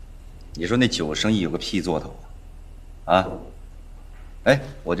你说那酒生意有个屁做头啊？哎，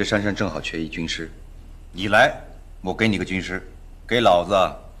我这山上正好缺一军师，你来，我给你个军师，给老子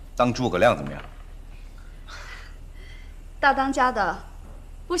当诸葛亮怎么样？大当家的，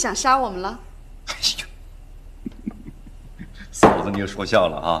不想杀我们了？哎呦，嫂子你又说笑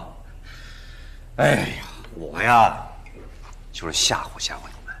了啊！哎呀，我呀，就是吓唬吓唬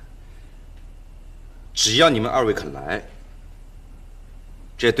你们，只要你们二位肯来，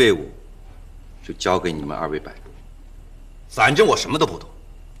这队伍就交给你们二位摆布。反正我什么都不懂。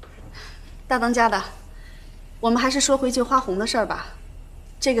大当家的，我们还是说回去花红的事儿吧。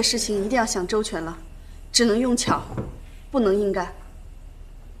这个事情一定要想周全了，只能用巧，不能硬干。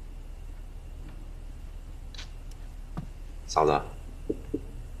嫂子，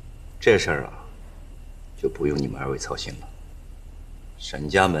这事儿啊，就不用你们二位操心了。沈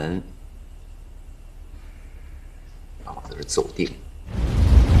家门，老子是走定了。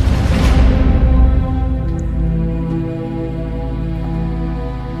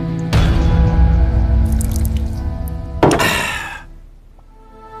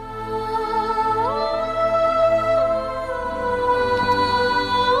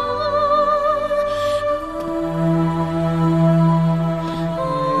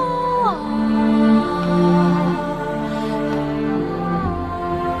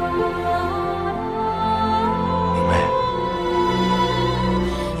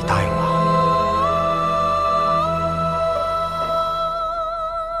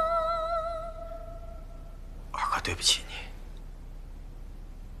对不起你。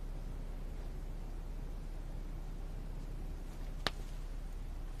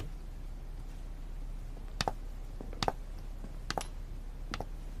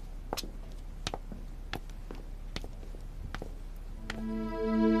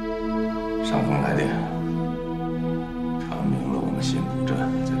上峰来电，阐明了我们新浦镇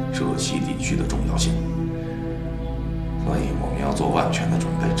在浙西地区的重要性，所以我们要做万全的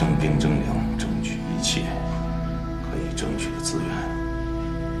准备，征兵征粮，争取一切可以争取的资源，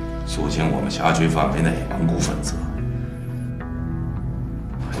肃清我们辖区范围内顽固分子，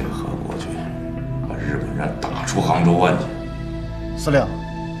配合国军把日本人打出杭州湾去。司令，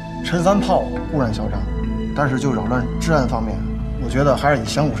陈三炮固然嚣张，但是就扰乱治安方面，我觉得还是以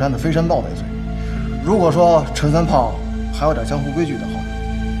响鼓山的飞山豹为最。如果说陈三炮还有点江湖规矩的话，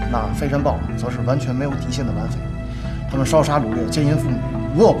那飞山豹则是完全没有底线的顽匪，他们烧杀掳掠、奸淫妇女，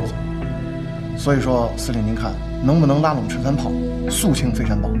无恶不作。所以说，司令您看能不能拉拢陈三炮，肃清飞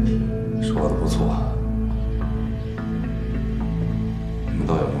山豹？说的不错，你们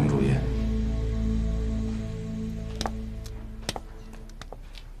都有什么主意？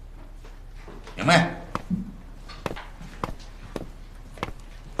明媚，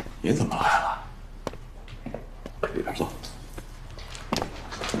你怎么来了？里边坐。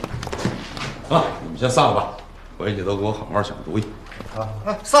啊，你们先散了吧，回去都给我好好想主意。啊，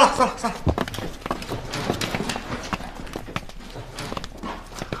散了。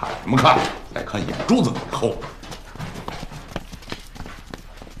看什么看？再看眼珠子都抠。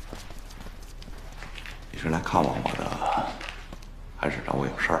你是来看望我的，还是找我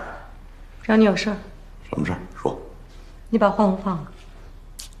有事儿？找你有事儿。什么事儿？说。你把花红放了。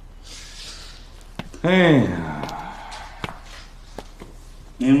哎呀，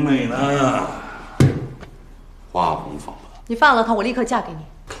明媚呢？花红放了。你放了他，我立刻嫁给你。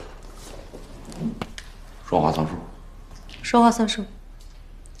说话算数。说话算数。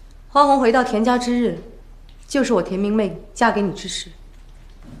花红回到田家之日，就是我田明媚嫁给你之时。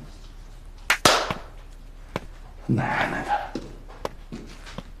奶奶的，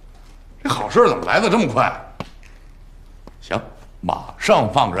这好事怎么来的这么快？行，马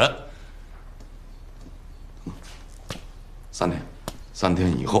上放人。3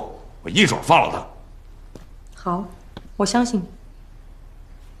天以后，我一手放了他。好，我相信你。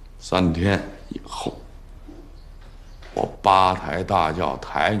3天以后，我8抬大轿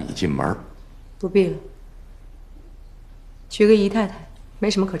抬你进门。不必了，娶个姨太太没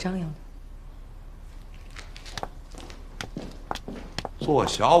什么可张扬的。做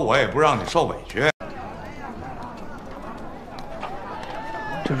小我也不让你受委屈。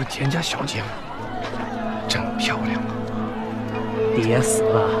这是田家小姐吗？真漂亮啊！爹死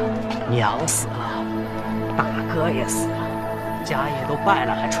了，娘死了，大哥也死了，家业都败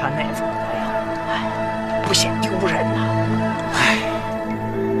了，还穿那副模样，哎，不显丢人呐！哎，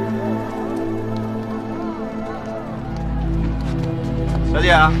小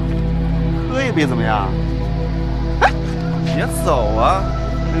姐，喝一杯怎么样？哎，别走啊，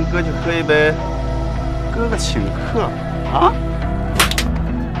跟哥去喝一杯，哥哥请客啊！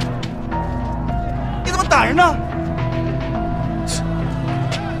你怎么打人呢？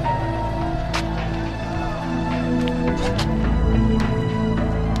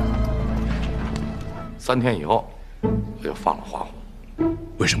 3天以后，我就放了花红。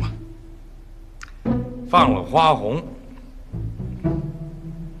为什么？放了花红，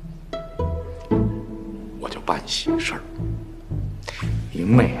我就办喜事儿。你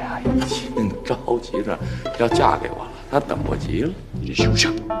妹啊，已经着急着要嫁给我了，她等不及了。你休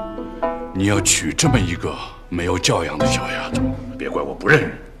想！你要娶这么一个没有教养的小丫头，别怪我不认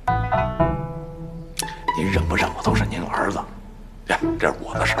人。您认不认我都是您儿子，哎，这是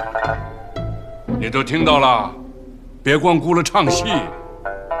我的事儿。 你都听到了，别光顾了唱戏，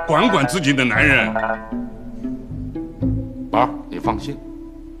管管自己的男人。宝儿，你放心，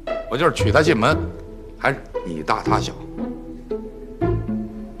我就是娶她进门，还是你大她小。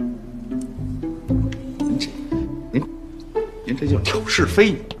您这叫挑是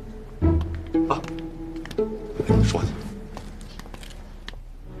非啊！我跟你说去。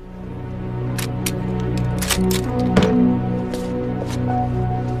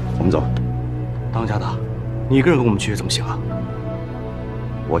我们走。 当家的，你一个人跟我们去怎么行啊？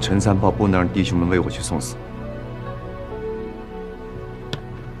我陈三炮不能让弟兄们为我去送死。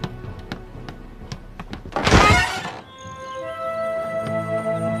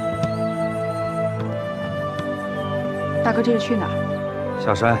大哥，这是去哪儿？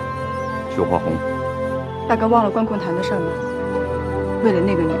下山，去花红。大哥忘了关公坛的事吗？为了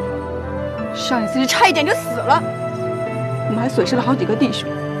那个女人，上一次是差一点就死了，我们还损失了好几个弟兄。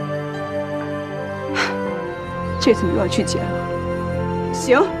 这次你又要去劫了，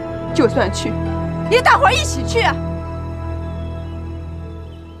行，就算去，也得大伙儿一起去啊！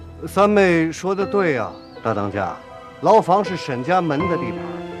三妹说的对呀，大当家，牢房是沈家门的地盘，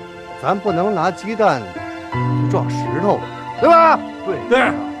咱不能拿鸡蛋去撞石头，对吧？对。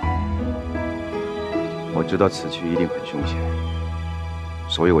我知道此去一定很凶险，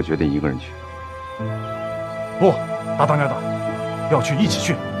所以我决定一个人去。不，大当家的，要去一起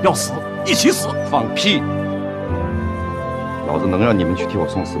去，要死一起死。放屁！ 老子能让你们去替我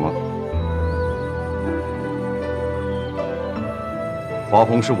送死吗？华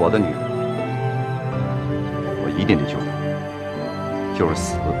红是我的女人，我一定得救她，就是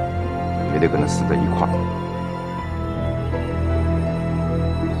死，也得跟她死在一块儿。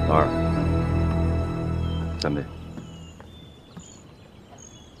老二，三妹，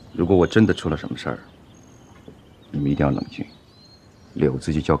如果我真的出了什么事儿，你们一定要冷静，柳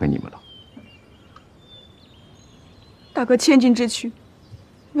子就交给你们了。 大哥千金之躯，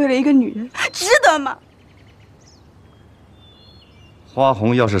为了一个女人，值得吗？花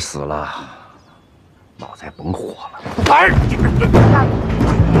红要是死了，老子也甭活了。哎，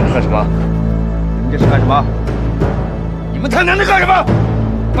干什么？你们这是干什么？你们他娘的干什么？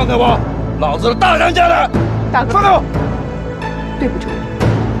放开我！老子是大当家的。大哥，放开我！对不住你，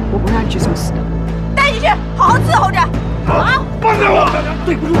我不让你去送死的。带你去，好好伺候着。啊！放开我！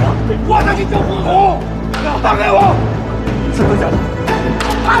对不住我才去救花红。放开我！ 真的假的？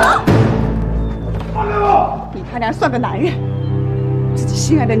马龙，放开我！你他娘算个男人！自己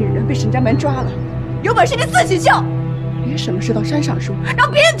心爱的女人被沈家门抓了，有本事你自己救，别什么事到山上说，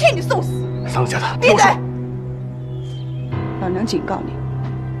让别人替你送死。当家的，闭嘴！老娘警告你，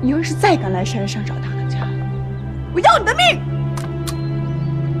你要是再敢来山上找大当家，我要你的命！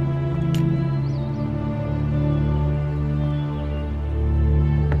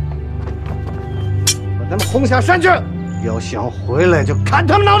把他们轰下山去！ 要想回来，就砍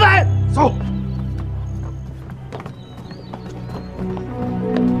他们脑袋！走。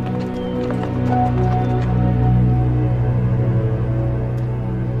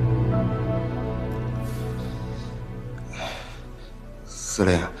司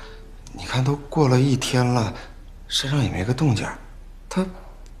令，你看都过了1天了，身上也没个动静，他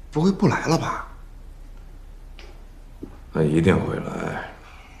不会不来了吧？他一定会来。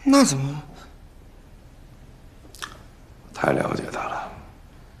那怎么？ 太了解他了，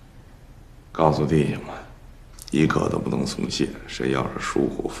告诉弟兄们，一刻都不能松懈。谁要是疏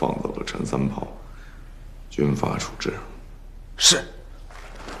忽放走了陈三炮，军法处置。是。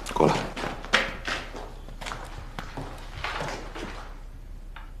过来。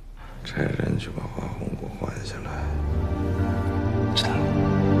差人去把花红给我换下来。知道了。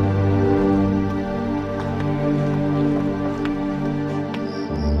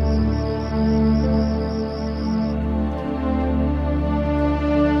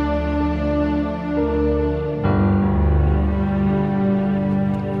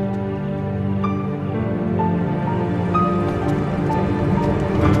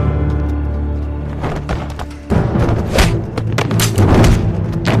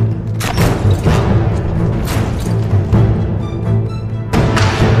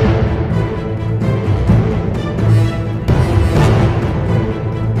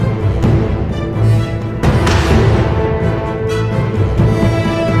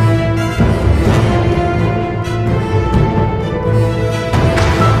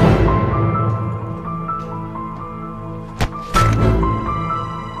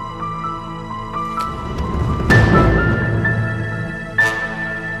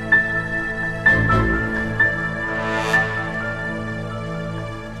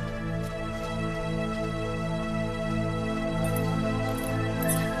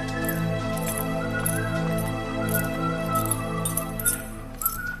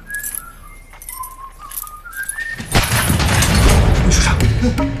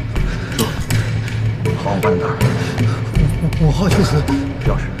好办哪儿？5号去死。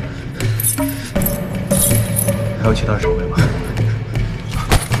钥匙。还有其他守卫吗？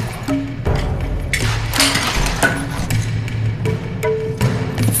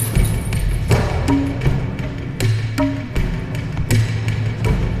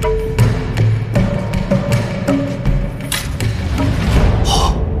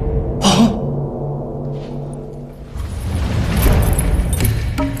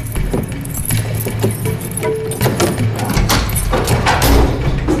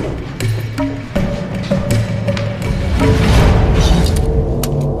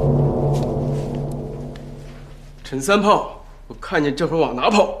陈三炮，我看见这会儿往哪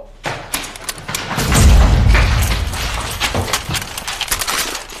跑？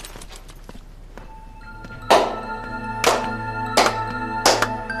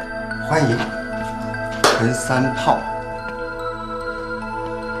欢迎陈三炮，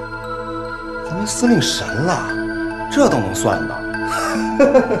咱们司令神了，这都能算的。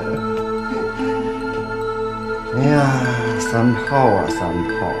哎呀，三炮啊三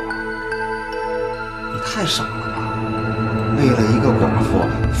炮啊，你太傻了吧！为了一个寡妇，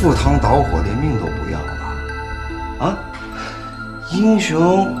赴汤蹈火，连命都不要了啊！英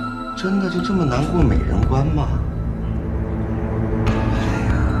雄真的就这么难过美人关吗？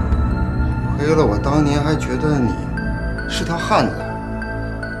亏了我当年还觉得你是条汉子，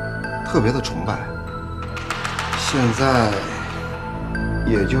特别的崇拜，现在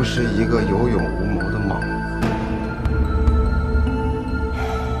也就是一个有勇无谋的莽夫。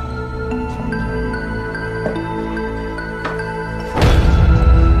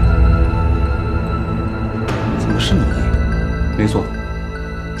怎么是你？没错，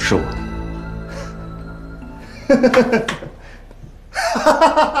是我。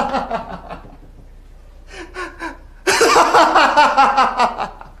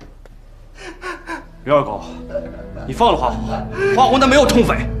刘二狗，你放了花红，花红她没有通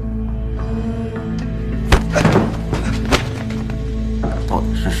匪。到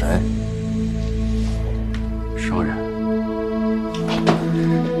底是谁？商人。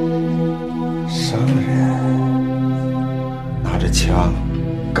商人拿着枪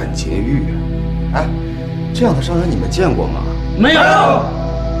敢劫狱？哎，这样的商人你们见过吗？没有。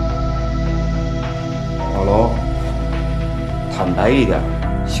老龙，坦白一点。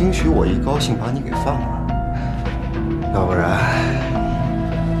兴许我一高兴把你给放了，要不然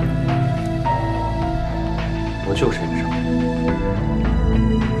我就是一个商人。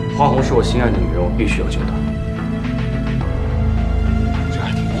花红是我心爱的女人，我必须要救她。这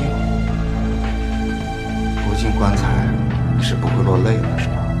还挺硬。不进棺材你是不会落泪的，是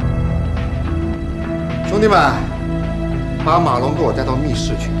吧？兄弟们，把马龙给我带到密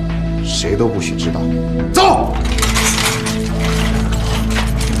室去，谁都不许知道。走！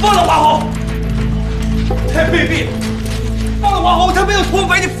放了花红！太卑鄙！放了花红，他没有通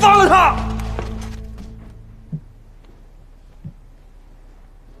匪，你放了他！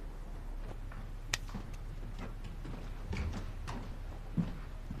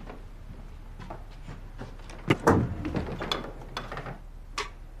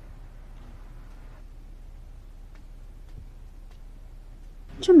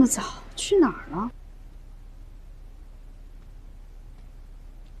这么早去哪儿了？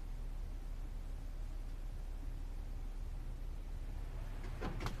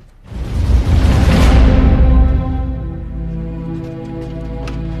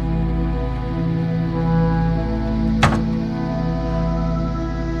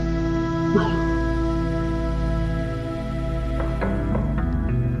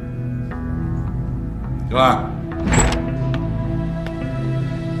刘二，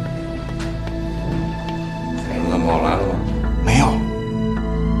陈三炮来了吗？没有。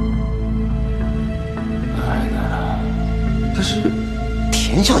奶奶呢？但是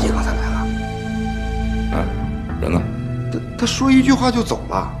田小姐刚才来了。啊，人呢？她说一句话就走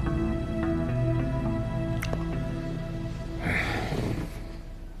了。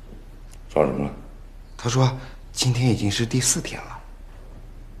说什么了？她说今天已经是第4天了。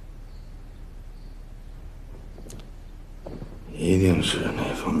一定是那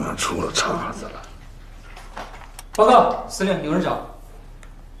方面出了岔子了。报告，司令，有人找。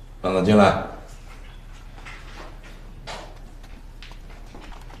让他进来。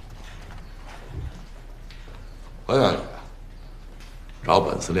何小姐，找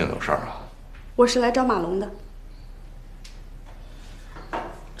本司令有事儿啊？我是来找马龙的。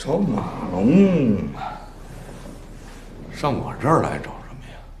找马龙？上我这儿来找什么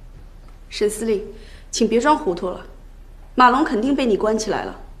呀？沈司令，请别装糊涂了。马龙肯定被你关起来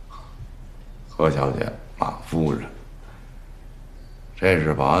了。何小姐，马夫人，这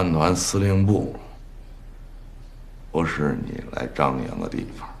是保安团司令部，不是你来张扬的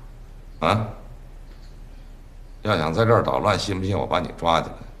地方，啊！要想在这儿捣乱，信不信我把你抓起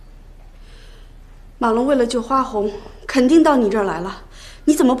来？马龙为了救花红，肯定到你这儿来了，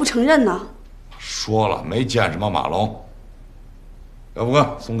你怎么不承认呢？说了没见什么马龙。要不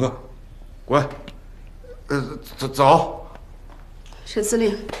哥，宋哥，滚！走。沈司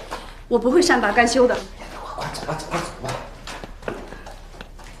令，我不会善罢甘休的。快走吧，走吧，走吧。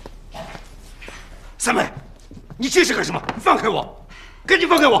三妹，你这是干什么？放开我！赶紧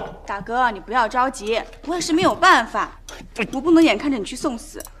放开我！大哥，你不要着急，我也是没有办法，我不能眼看着你去送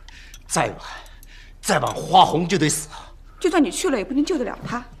死。再晚花红就得死。就算你去了，也不能救得了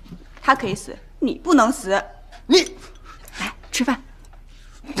他，他可以死，你不能死。你来吃饭。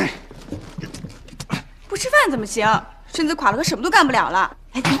不吃饭怎么行？身子垮了，可什么都干不了了。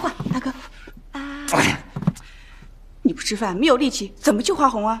来，听话，大哥。你不吃饭，没有力气，怎么救花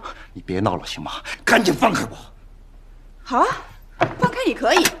红啊？你别闹了行吗？赶紧放开我！好啊，放开你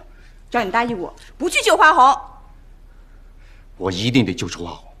可以，只要你答应我，不去救花红。我一定得救出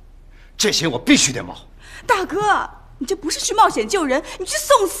花红，这险我必须得冒。大哥，你这不是去冒险救人，你去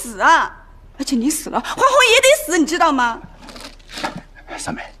送死啊！而且你死了，花红也得死，你知道吗？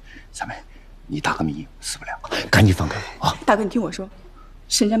三妹，你大哥命死不了，赶紧放开我啊！大哥，你听我说，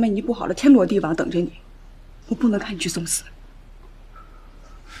沈家门已经布好了天罗地网等着你，我不能看你去送死。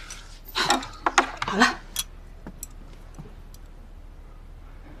好了，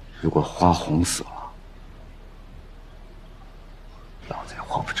如果花红死了，老子也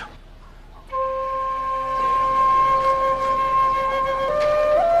活不成。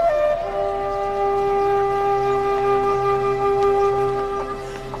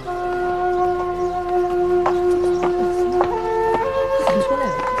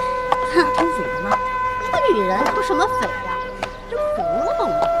女人出什么匪呀？真糊弄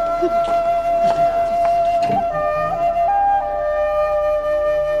啊！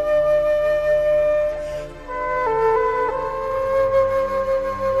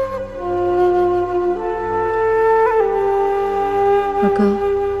二哥，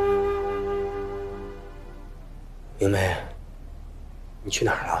明梅，你去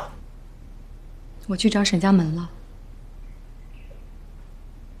哪儿了？我去找沈家门了。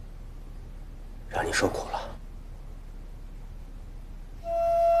让你受苦了。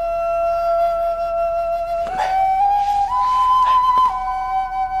明梅，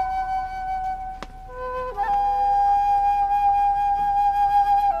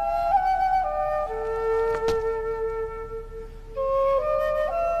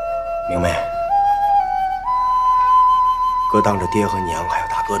明梅，哥当着爹和娘还有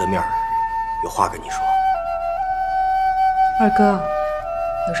大哥的面儿，有话跟你说。二哥，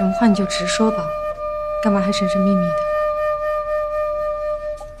有什么话你就直说吧。干嘛还神神秘秘的？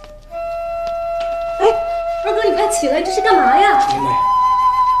哎，二哥，你快起来，这是干嘛呀？明梅，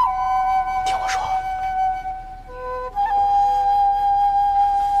听我说，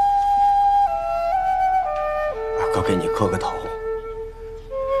二哥给你磕个头，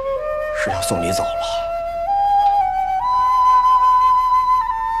是要送你走了。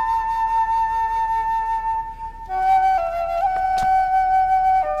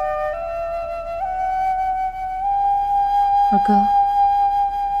二哥，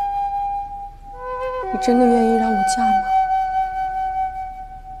你真的愿意让我嫁吗？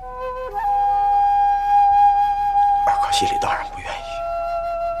二哥心里当然不愿意，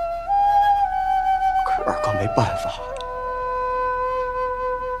可是二哥没办法，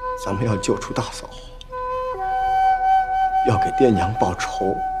咱们要救出大嫂，要给爹娘报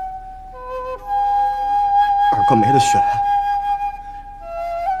仇，二哥没得选。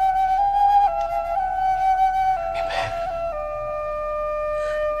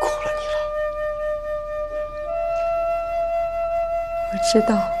知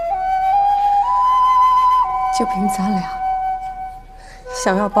道，就凭咱俩，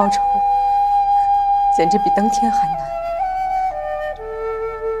想要报仇，简直比登天还难。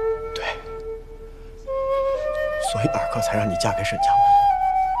对，所以二哥才让你嫁给沈家门。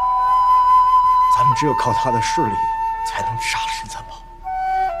咱们只有靠他的势力，才能杀了沈三宝。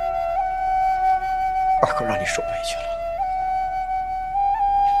二哥让你受委屈了。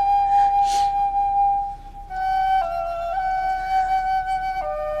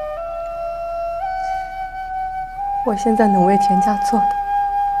我现在能为田家做的，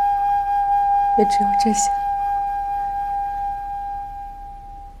也只有这些了。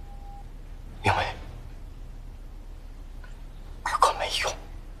明梅，二哥没用。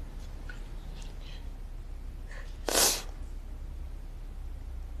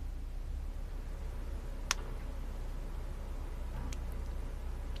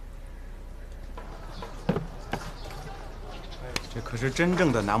这可是真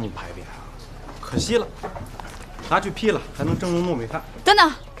正的南母牌匾啊，可惜了，拿去批了还能蒸笼糯米饭。等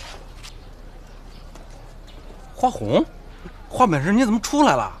等，花红，画本事你怎么出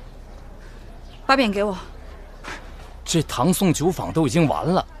来了？把匾给我。这唐宋酒坊都已经完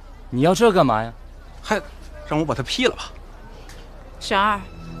了，你要这干嘛呀？还让我把它批了吧？婶儿，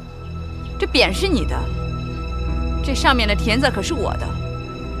这匾是你的，这上面的田字可是我的。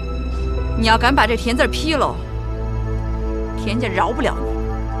你要敢把这田字批喽，田家饶不了你。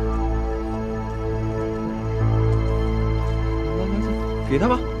给他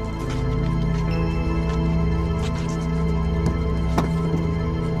吧。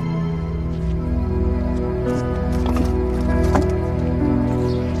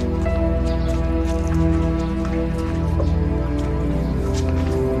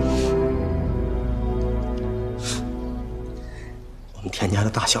我们田家的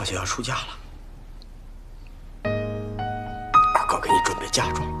大小姐要出嫁了，二哥给你准备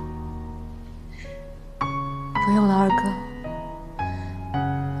嫁妆。不用了，二哥。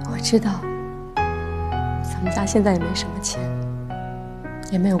我知道，咱们家现在也没什么钱，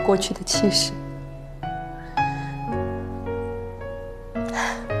也没有过去的气势。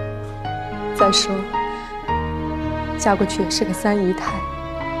再说，嫁过去也是个三姨太，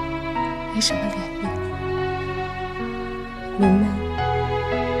没什么脸面。明媚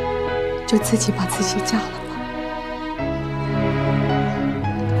就自己把自己嫁了吧。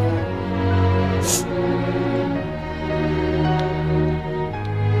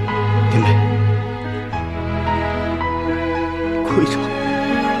明媚，跪着，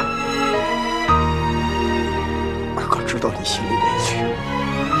二哥知道你心里委屈，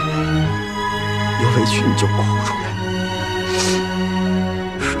有委屈你就哭出来，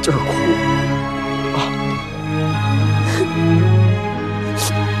使劲哭啊！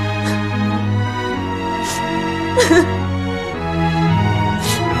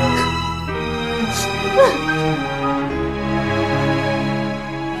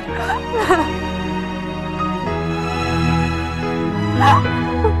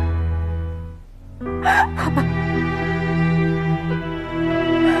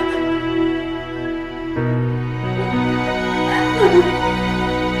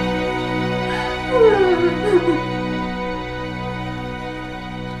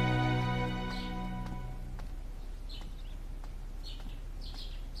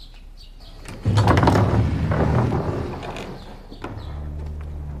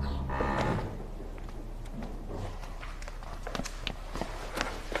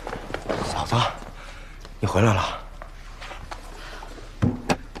嫂子，你回来了。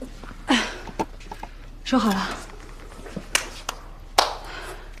收好了。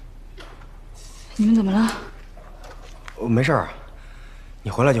你们怎么了？我没事儿，你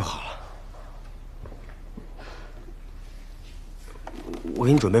回来就好了。我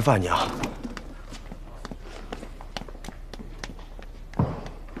给你准备饭去啊。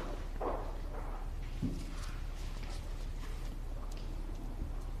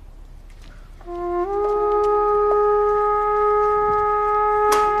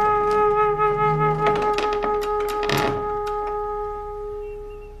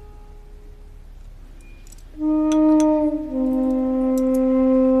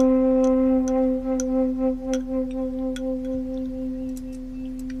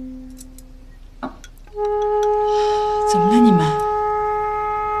怎么了你们？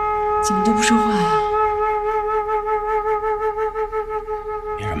怎么都不说话呀？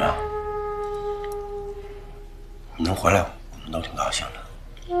没什么，你能回来，我们都挺高兴的。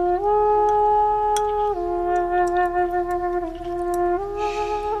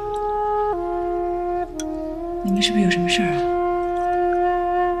你们是不是有什么事儿啊？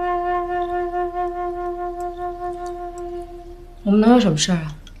我们能有什么事儿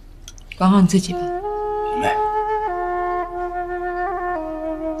啊？管好你自己吧。明白。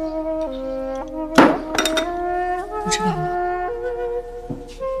不吃饭吗？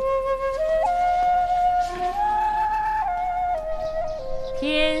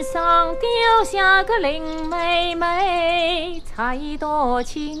天上掉下个林妹妹，采一朵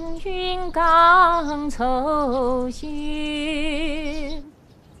青云刚抽雪。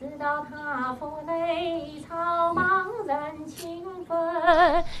直到她负泪草茫人情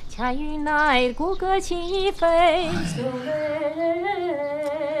分，恰与那骨骼齐飞。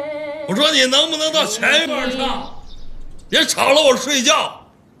我说你能不能到前院唱？别吵了我睡觉。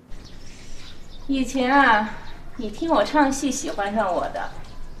以前啊，你听我唱戏喜欢上我的，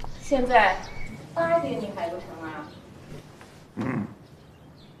现在8点你还不成啊？嗯。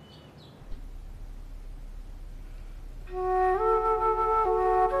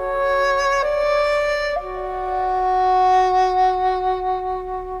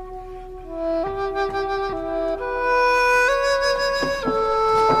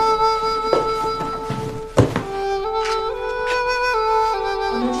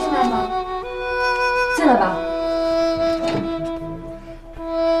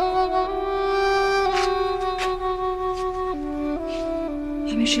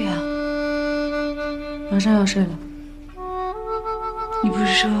睡啊？马上要睡了。你不是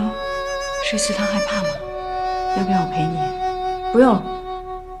说睡祠堂害怕吗？要不要我陪你？不用了，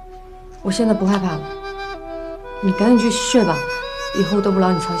我现在不害怕了。你赶紧去睡吧，以后都不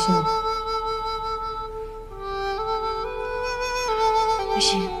劳你操心了。不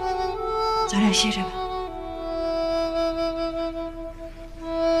行，早点歇着吧。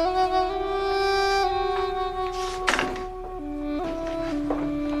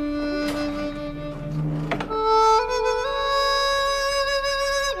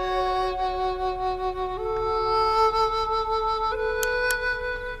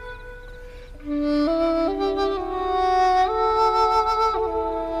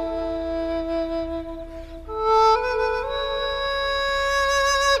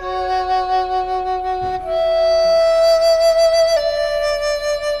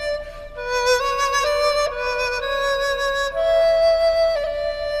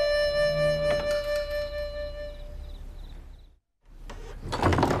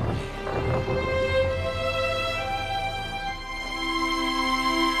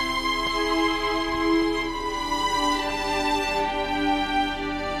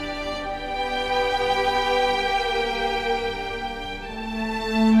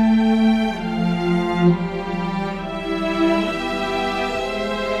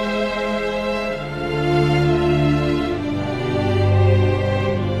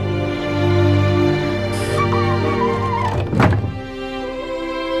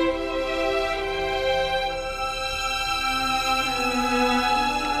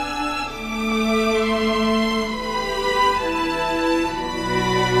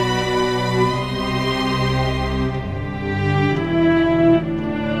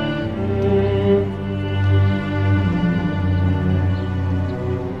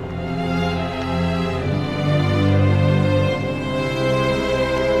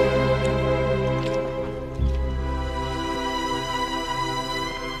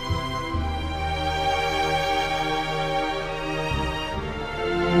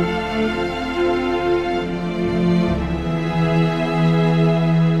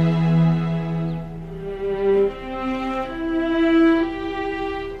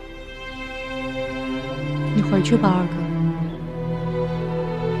回去吧，二哥。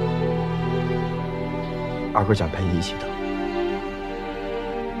二哥想陪你一起等。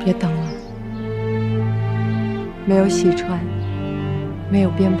别等了，没有喜川，没有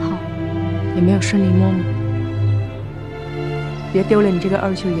鞭炮，也没有顺利嬷嬷，别丢了你这个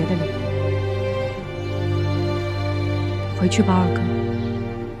二舅爷的脸。回去吧，二哥。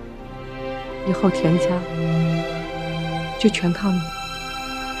以后田家就全靠你。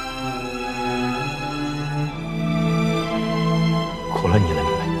 苦了你了，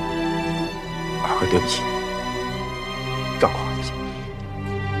明白？二哥对不起你，照顾好自己。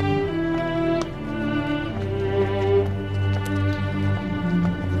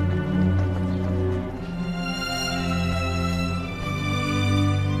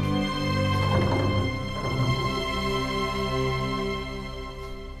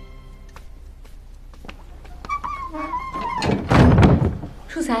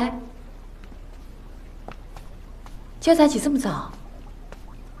淑才，今儿咋起这么早？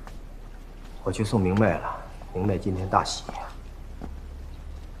 我去送明媚了，明媚今天大喜呀！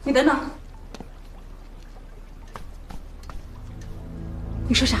你等等，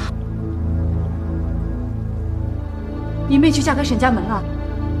你说啥？明媚去嫁给沈家门了？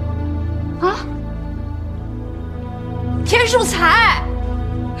啊？田淑才，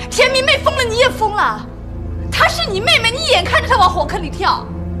田明媚疯了，你也疯了。她是你妹妹，你眼看着她往火坑里跳。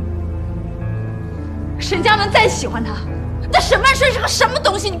沈家门再喜欢她，那沈万顺是个什么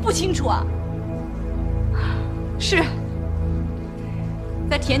东西，你不清楚啊？ 是，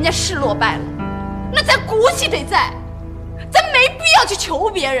在田家是落败了，那咱骨气得在，咱没必要去求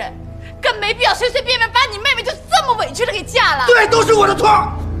别人，更没必要随随便便把你妹妹就这么委屈的给嫁了。对，都是我的错。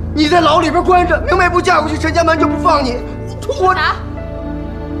你在牢里边关着，明媚不嫁过去，陈家门就不放你。我啥？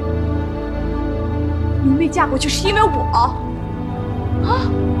明媚嫁过去是因为我啊？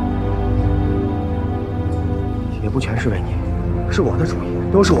也不全是为你，是我的主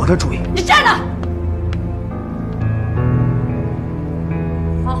意，都是我的主意。你站着！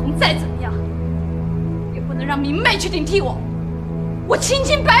 花红再怎么样，也不能让明媚去顶替我。我清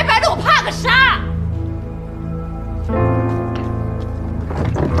清白白的，我怕个啥？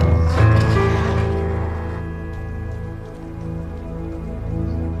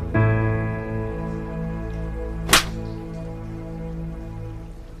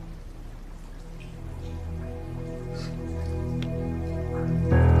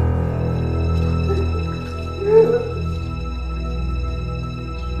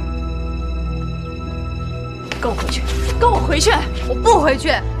跟我回去，跟我回去！我不回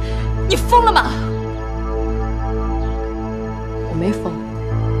去！你疯了吗？我没疯，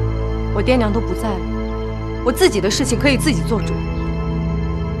我爹娘都不在了，我自己的事情可以自己做主。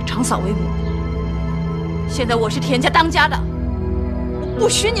长嫂为母，现在我是田家当家的，我不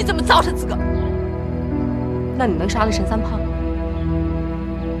许你这么糟蹋自个。那你能杀了陈三胖？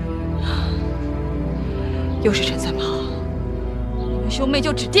又是陈三胖，你们兄妹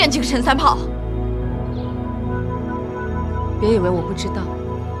就只惦记个陈三胖。别以为我不知道，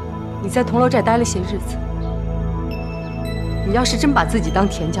你在铜锣寨待了些日子。你要是真把自己当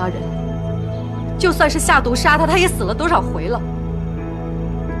田家人，就算是下毒杀他，他也死了多少回了。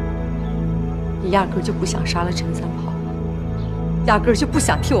你压根儿就不想杀了陈三胖，压根儿就不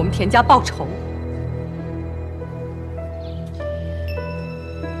想替我们田家报仇。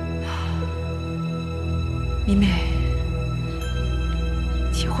迷妹，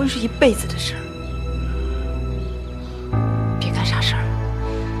结婚是一辈子的事儿，别干傻事儿，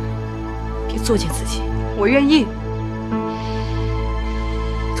别作践自己。我愿意。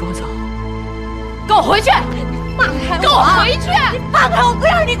跟我走，跟我回去！你放开我！跟我回去！你放开我！不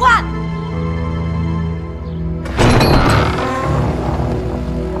让你管！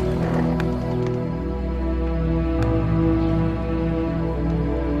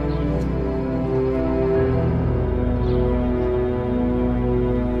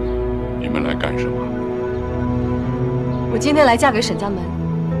你们来干什么？我今天来嫁给沈家门。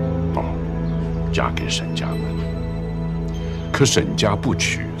哦，嫁给沈家门。可沈家不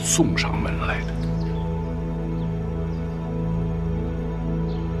娶送上门来的。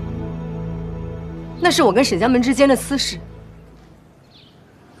那是我跟沈家门之间的私事。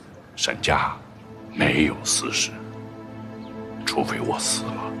沈家没有私事，除非我死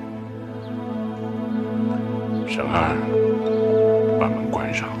了。沈二，把门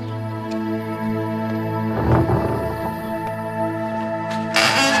关上。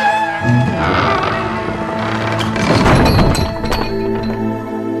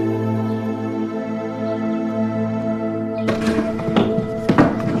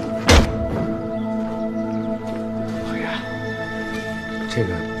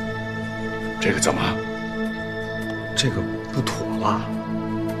这个怎么？这个不妥了。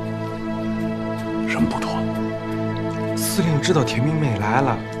什么不妥？司令知道田明妹来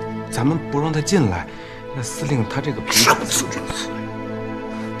了，咱们不让她进来，那司令他这个什么司令？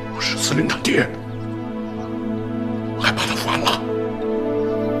我是司令他爹，我还把他反了。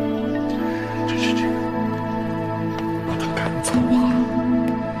这，把他赶走啊！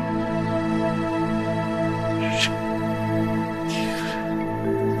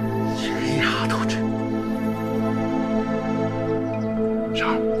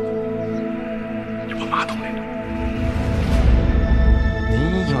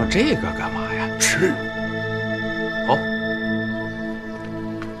这个干嘛呀？吃。好。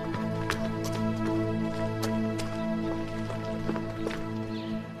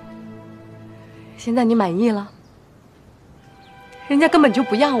现在你满意了？人家根本就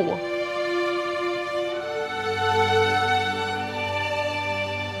不要我。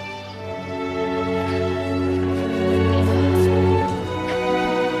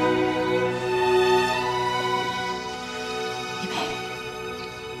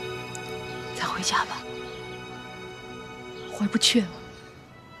回家吧，回不去了。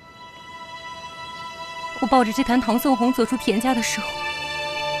我抱着这坛唐僧红走出田家的时候，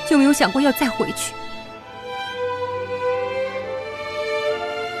就没有想过要再回去。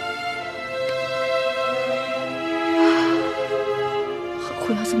何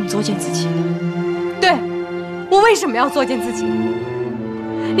苦要这么作践自己呢？对，我为什么要作践自己？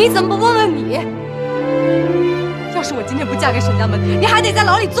你怎么不问问你？要是我今天不嫁给沈家门，你还得在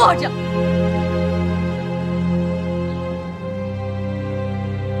牢里坐着。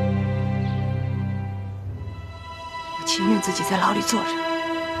我情愿自己在牢里坐着，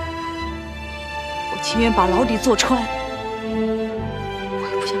我情愿把牢底坐穿，我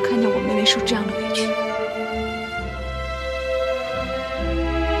也不想看见我妹妹受这样的委屈。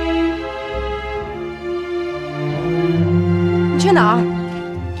你去哪儿？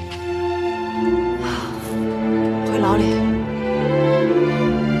回牢里。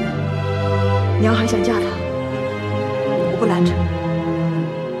娘还想嫁他，我不拦着。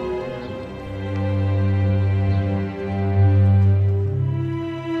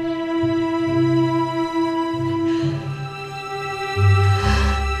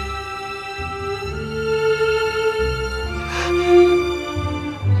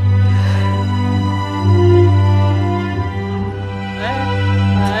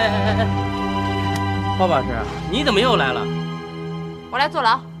鲍老师，你怎么又来了？我来坐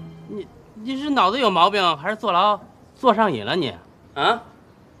牢。你是脑子有毛病，还是坐牢坐上瘾了你？啊？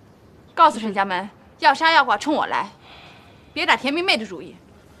告诉沈家门，要杀要剐冲我来，别打田明妹的主意。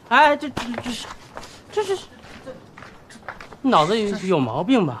哎，这脑子有毛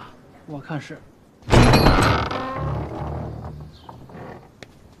病吧？我看是。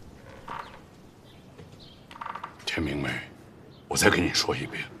田明妹，我再跟你说一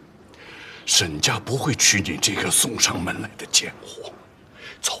遍，沈家不会娶你这个送上门来的贱货。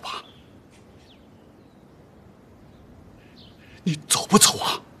走吧。你走不走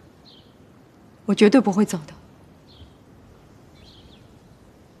啊？我绝对不会走的。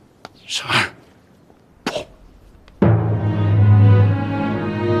沈儿，不，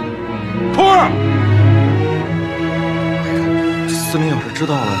徒儿，司令要是知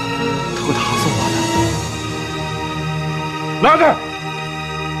道了，他会打死我的。拿着。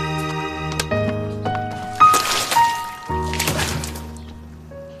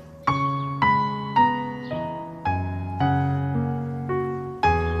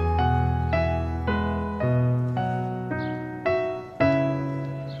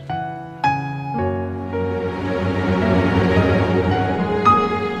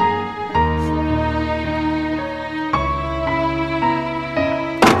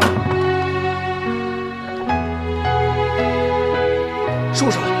收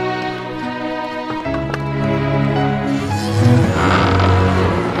手！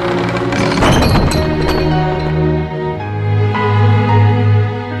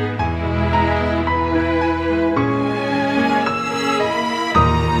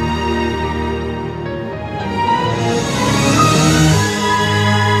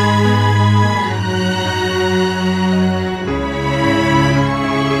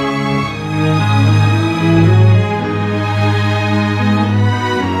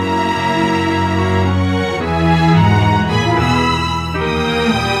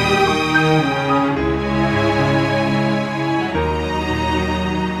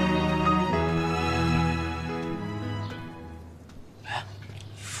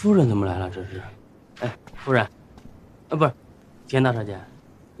夫人怎么来了？这是，哎，夫人，不是，田大少监，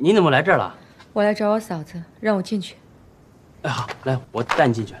你怎么来这儿了？我来找我嫂子，让我进去。哎，好，来，我带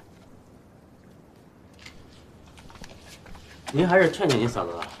你进去。您还是劝劝你嫂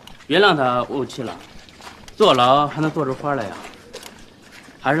子吧，别让她怄气了，坐牢还能坐出花来呀。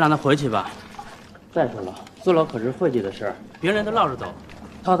还是让她回去吧。再说了，坐牢可是晦气的事儿，别人都落着走，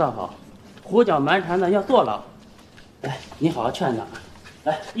她倒好，胡搅蛮缠的要坐牢。来，你好好劝她。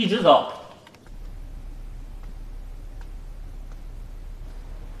来，一直走。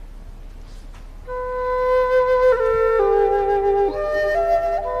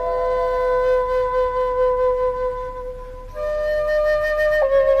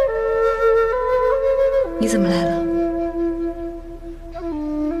你怎么来了？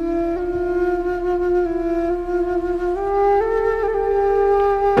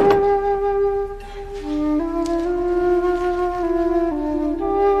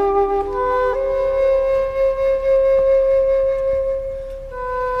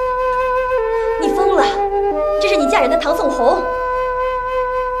唐凤红，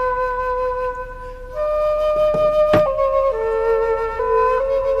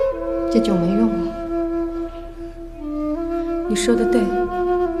这酒没用了。你说的对，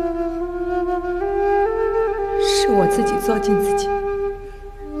是我自己作践自己。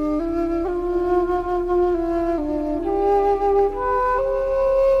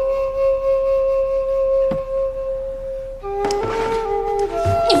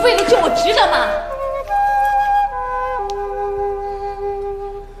你为了救我值得吗？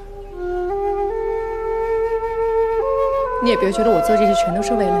你也别觉得我做这些全都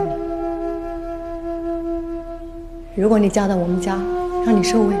是为了你。如果你嫁到我们家，让你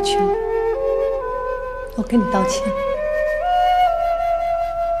受委屈了，我跟你道歉。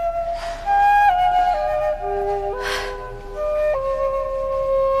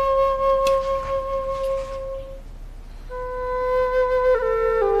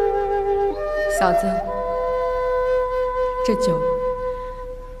嫂子，这酒，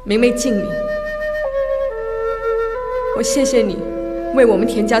明媚敬你。我谢谢你为我们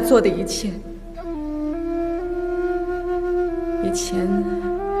田家做的一切。以前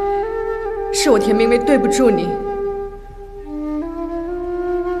是我田明媚对不住你，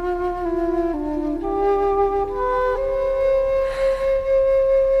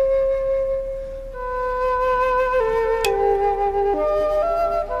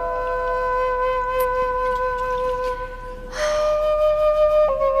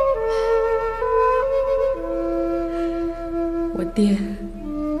我爹、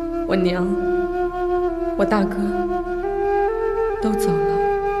我娘、我大哥都走了，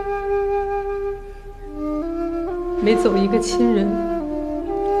每走一个亲人，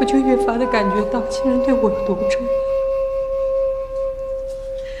我就越发的感觉到亲人对我有多重要。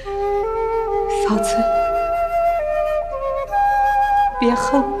嫂子，别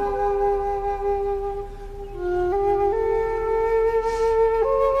恨我。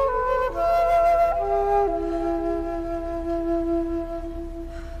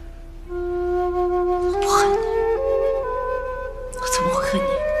我不恨你，我怎么会恨你？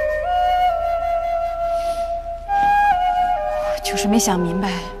我就是没想明白，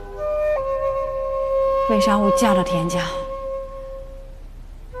为啥我嫁了田家，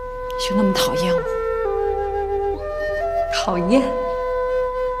你就那么讨厌我？讨厌？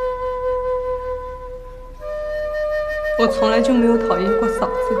我从来就没有讨厌过嫂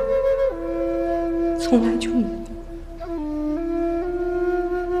子，从来就没有。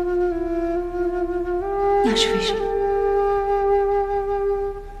那是为什么？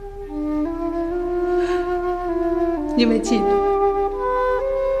因为嫉妒。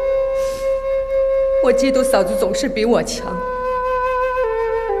我嫉妒嫂子总是比我强，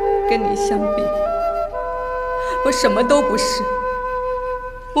跟你相比，我什么都不是，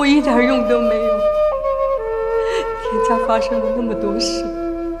我一点用都没有。田家发生了那么多事，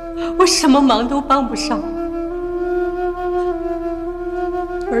我什么忙都帮不上，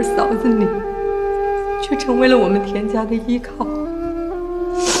而嫂子你却成为了我们田家的依靠。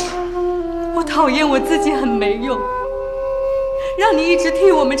我讨厌我自己很没用，让你一直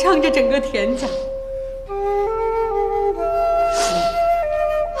替我们撑着整个田家。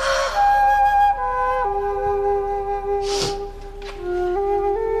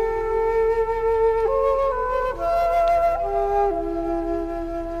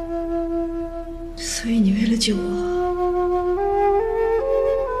所以你为了救我，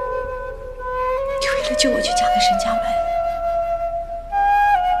救我去嫁给沈家门。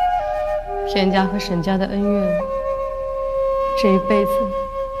田家和沈家的恩怨，这一辈子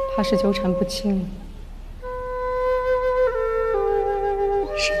怕是纠缠不清了。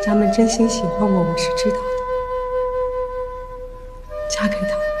沈家门真心喜欢我，我是知道的。嫁给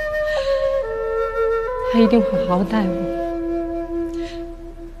他，他一定会好好待我。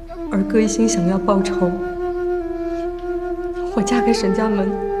而哥一心想要报仇，我嫁给沈家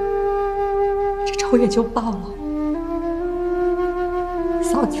门，这仇也就报了。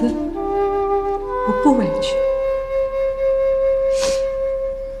嫂子，我不委屈。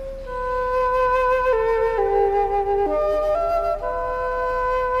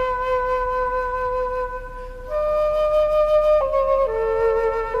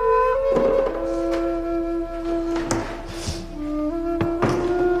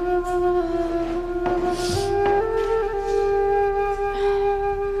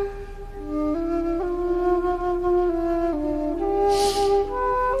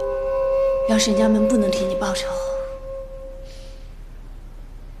要沈家门不能替你报仇，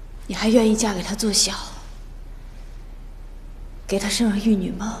你还愿意嫁给他做小，给他生儿育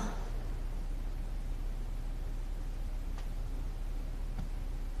女吗？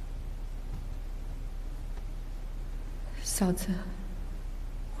嫂子，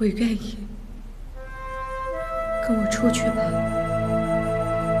我愿意。跟我出去吧，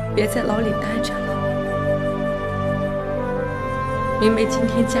别在牢里待着了。明媚今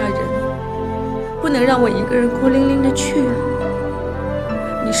天嫁人，不能让我一个人孤零零的去啊！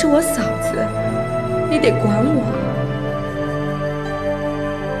你是我嫂子，你得管我。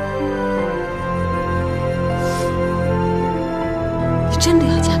你真的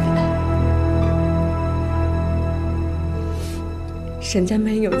要嫁给他？沈家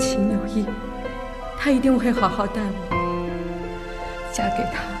门有情有义，他一定会好好待我。嫁给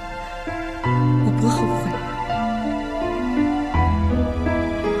他，我不后悔。